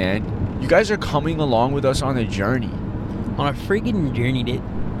podcast is, man. You guys are coming along with us on a journey. On a freaking journey, dude.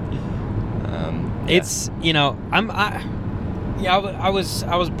 Yeah. It's, you know, I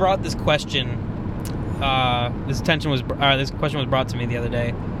was brought this question. This question was brought to me the other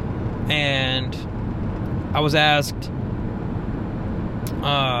day, and I was asked.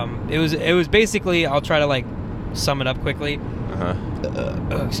 It was basically, I'll try to like sum it up quickly.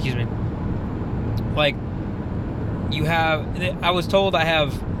 Excuse me. Like, I was told I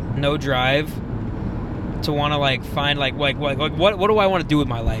have no drive to want to like find like what do I want to do with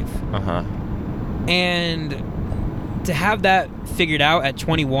my life? And to have that figured out at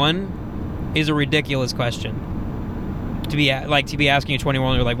 21 is a ridiculous question. To be asking a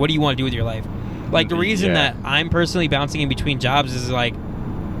 21-year-old, like, what do you want to do with your life? Like, the reason that I'm personally bouncing in between jobs is like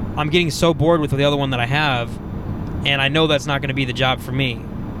I'm getting so bored with the other one that I have, and I know that's not going to be the job for me.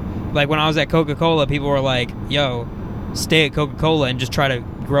 Like when I was at Coca-Cola, people were like, yo, stay at Coca-Cola and just try to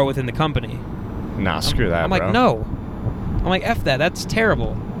grow within the company. Nah, screw that, I'm bro. like, no. I'm like, F that. That's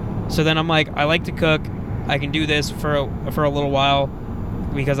terrible. So then I'm like, I like to cook. I can do this for a little while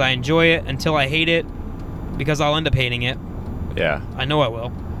because I enjoy it until I hate it, because I'll end up hating it. Yeah. I know I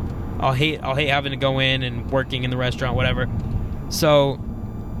will. I'll hate having to go in and working in the restaurant, whatever. So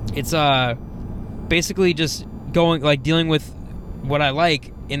it's basically just dealing with what I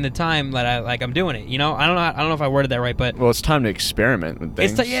like in the time that I'm doing it. You know, I don't know if I worded that right, but well, it's time to experiment with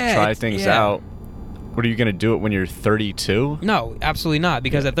things. Try things out. What are you gonna do it when you're 32? No, absolutely not.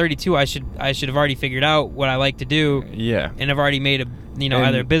 Because at 32, I should have already figured out what I like to do. Yeah. And I've already made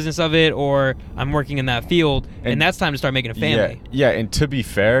either a business of it, or I'm working in that field, and that's time to start making a family. Yeah. And to be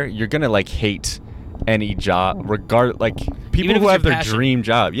fair, you're gonna like hate any job, people who have their dream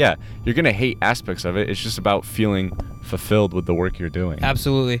job. Yeah, you're gonna hate aspects of it. It's just about feeling fulfilled with the work you're doing.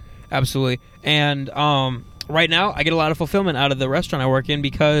 Absolutely. And right now, I get a lot of fulfillment out of the restaurant I work in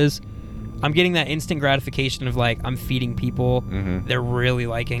because I'm getting that instant gratification of like I'm feeding people. Mm-hmm. They're really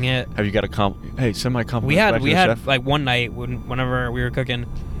liking it. Have you got send my compliment? We had like one night whenever we were cooking,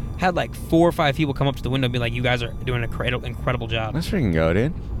 had like 4 or 5 people come up to the window and be like, "You guys are doing an incredible job." Let's freaking go,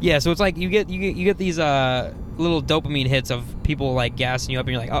 dude. Yeah, so it's like you get these little dopamine hits of people like gassing you up,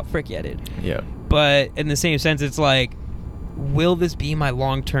 and you're like, "Oh, frick yeah, dude." Yeah. But in the same sense, it's like, will this be my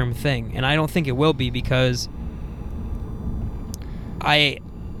long-term thing? And I don't think it will be, because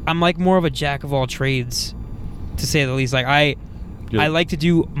I'm like more of a jack of all trades, to say the least. Like I like to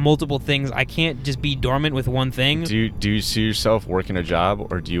do multiple things. I can't just be dormant with one thing. Do you see yourself working a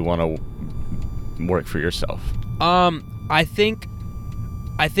job, or do you want to work for yourself? I think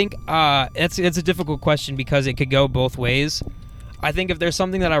it's a difficult question because it could go both ways. I think if there's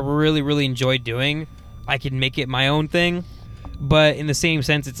something that I really, really enjoy doing, I can make it my own thing. But in the same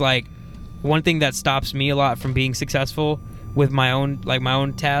sense, it's like one thing that stops me a lot from being successful with my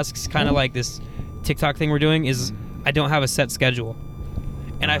own tasks, kind of like this TikTok thing we're doing, is I don't have a set schedule.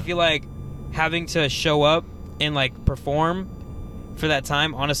 And I feel like having to show up and like perform for that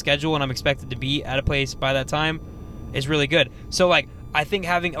time on a schedule, and I'm expected to be at a place by that time, is really good. So like I think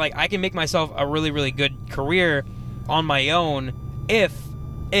having like I can make myself a really, really good career on my own if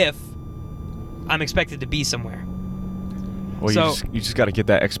I'm expected to be somewhere. Well, So- you just got to get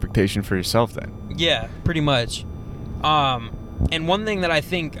that expectation for yourself then. Yeah, pretty much. And one thing that I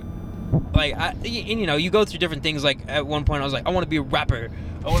think, like, you go through different things. Like, at one point, I was like, I want to be a rapper.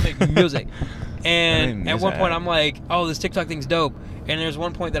 I want to make music. And at one point, I'm like, oh, this TikTok thing's dope. And there's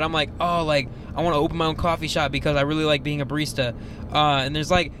one point that I'm like, oh, like, I want to open my own coffee shop because I really like being a barista. And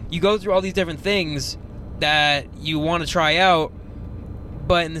there's, like, you go through all these different things that you want to try out.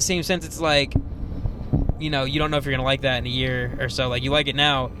 But in the same sense, it's like, you don't know if you're going to like that in a year or so. Like, you like it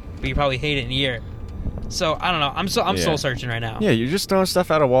now, but you probably hate it in a year. So I don't know. I'm soul searching right now. Yeah, you're just throwing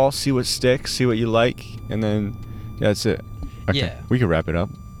stuff at a wall, see what sticks, see what you like, and then that's it. Okay, Yeah. we can wrap it up.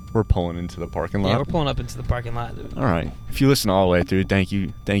 We're pulling into the parking lot. Yeah, we're pulling up into the parking lot. All right. If you listen all the way through, thank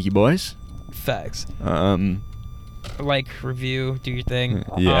you, boys. Facts. Like, Review, do your thing.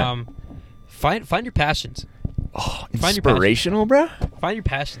 Yeah. Find your passions. Oh, Find your inspirational, bro. Find your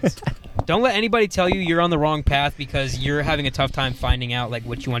passions. Don't let anybody tell you you're on the wrong path because you're having a tough time finding out like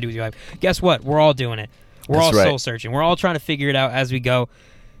what you want to do with your life. Guess what? We're all doing it. We're That's all right. soul searching. We're all trying to figure it out as we go.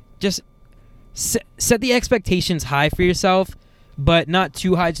 Just set the expectations high for yourself, but not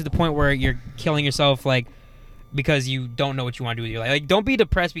too high to the point where you're killing yourself like because you don't know what you want to do with your life. Like, don't be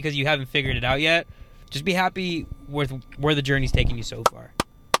depressed because you haven't figured it out yet. Just be happy with where the journey's taking you so far.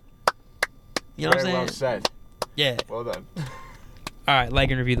 You know what I'm saying? Well said. Yeah. Well done. All right, like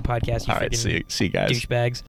and review the podcast. You All right, freaking see you guys. douchebags.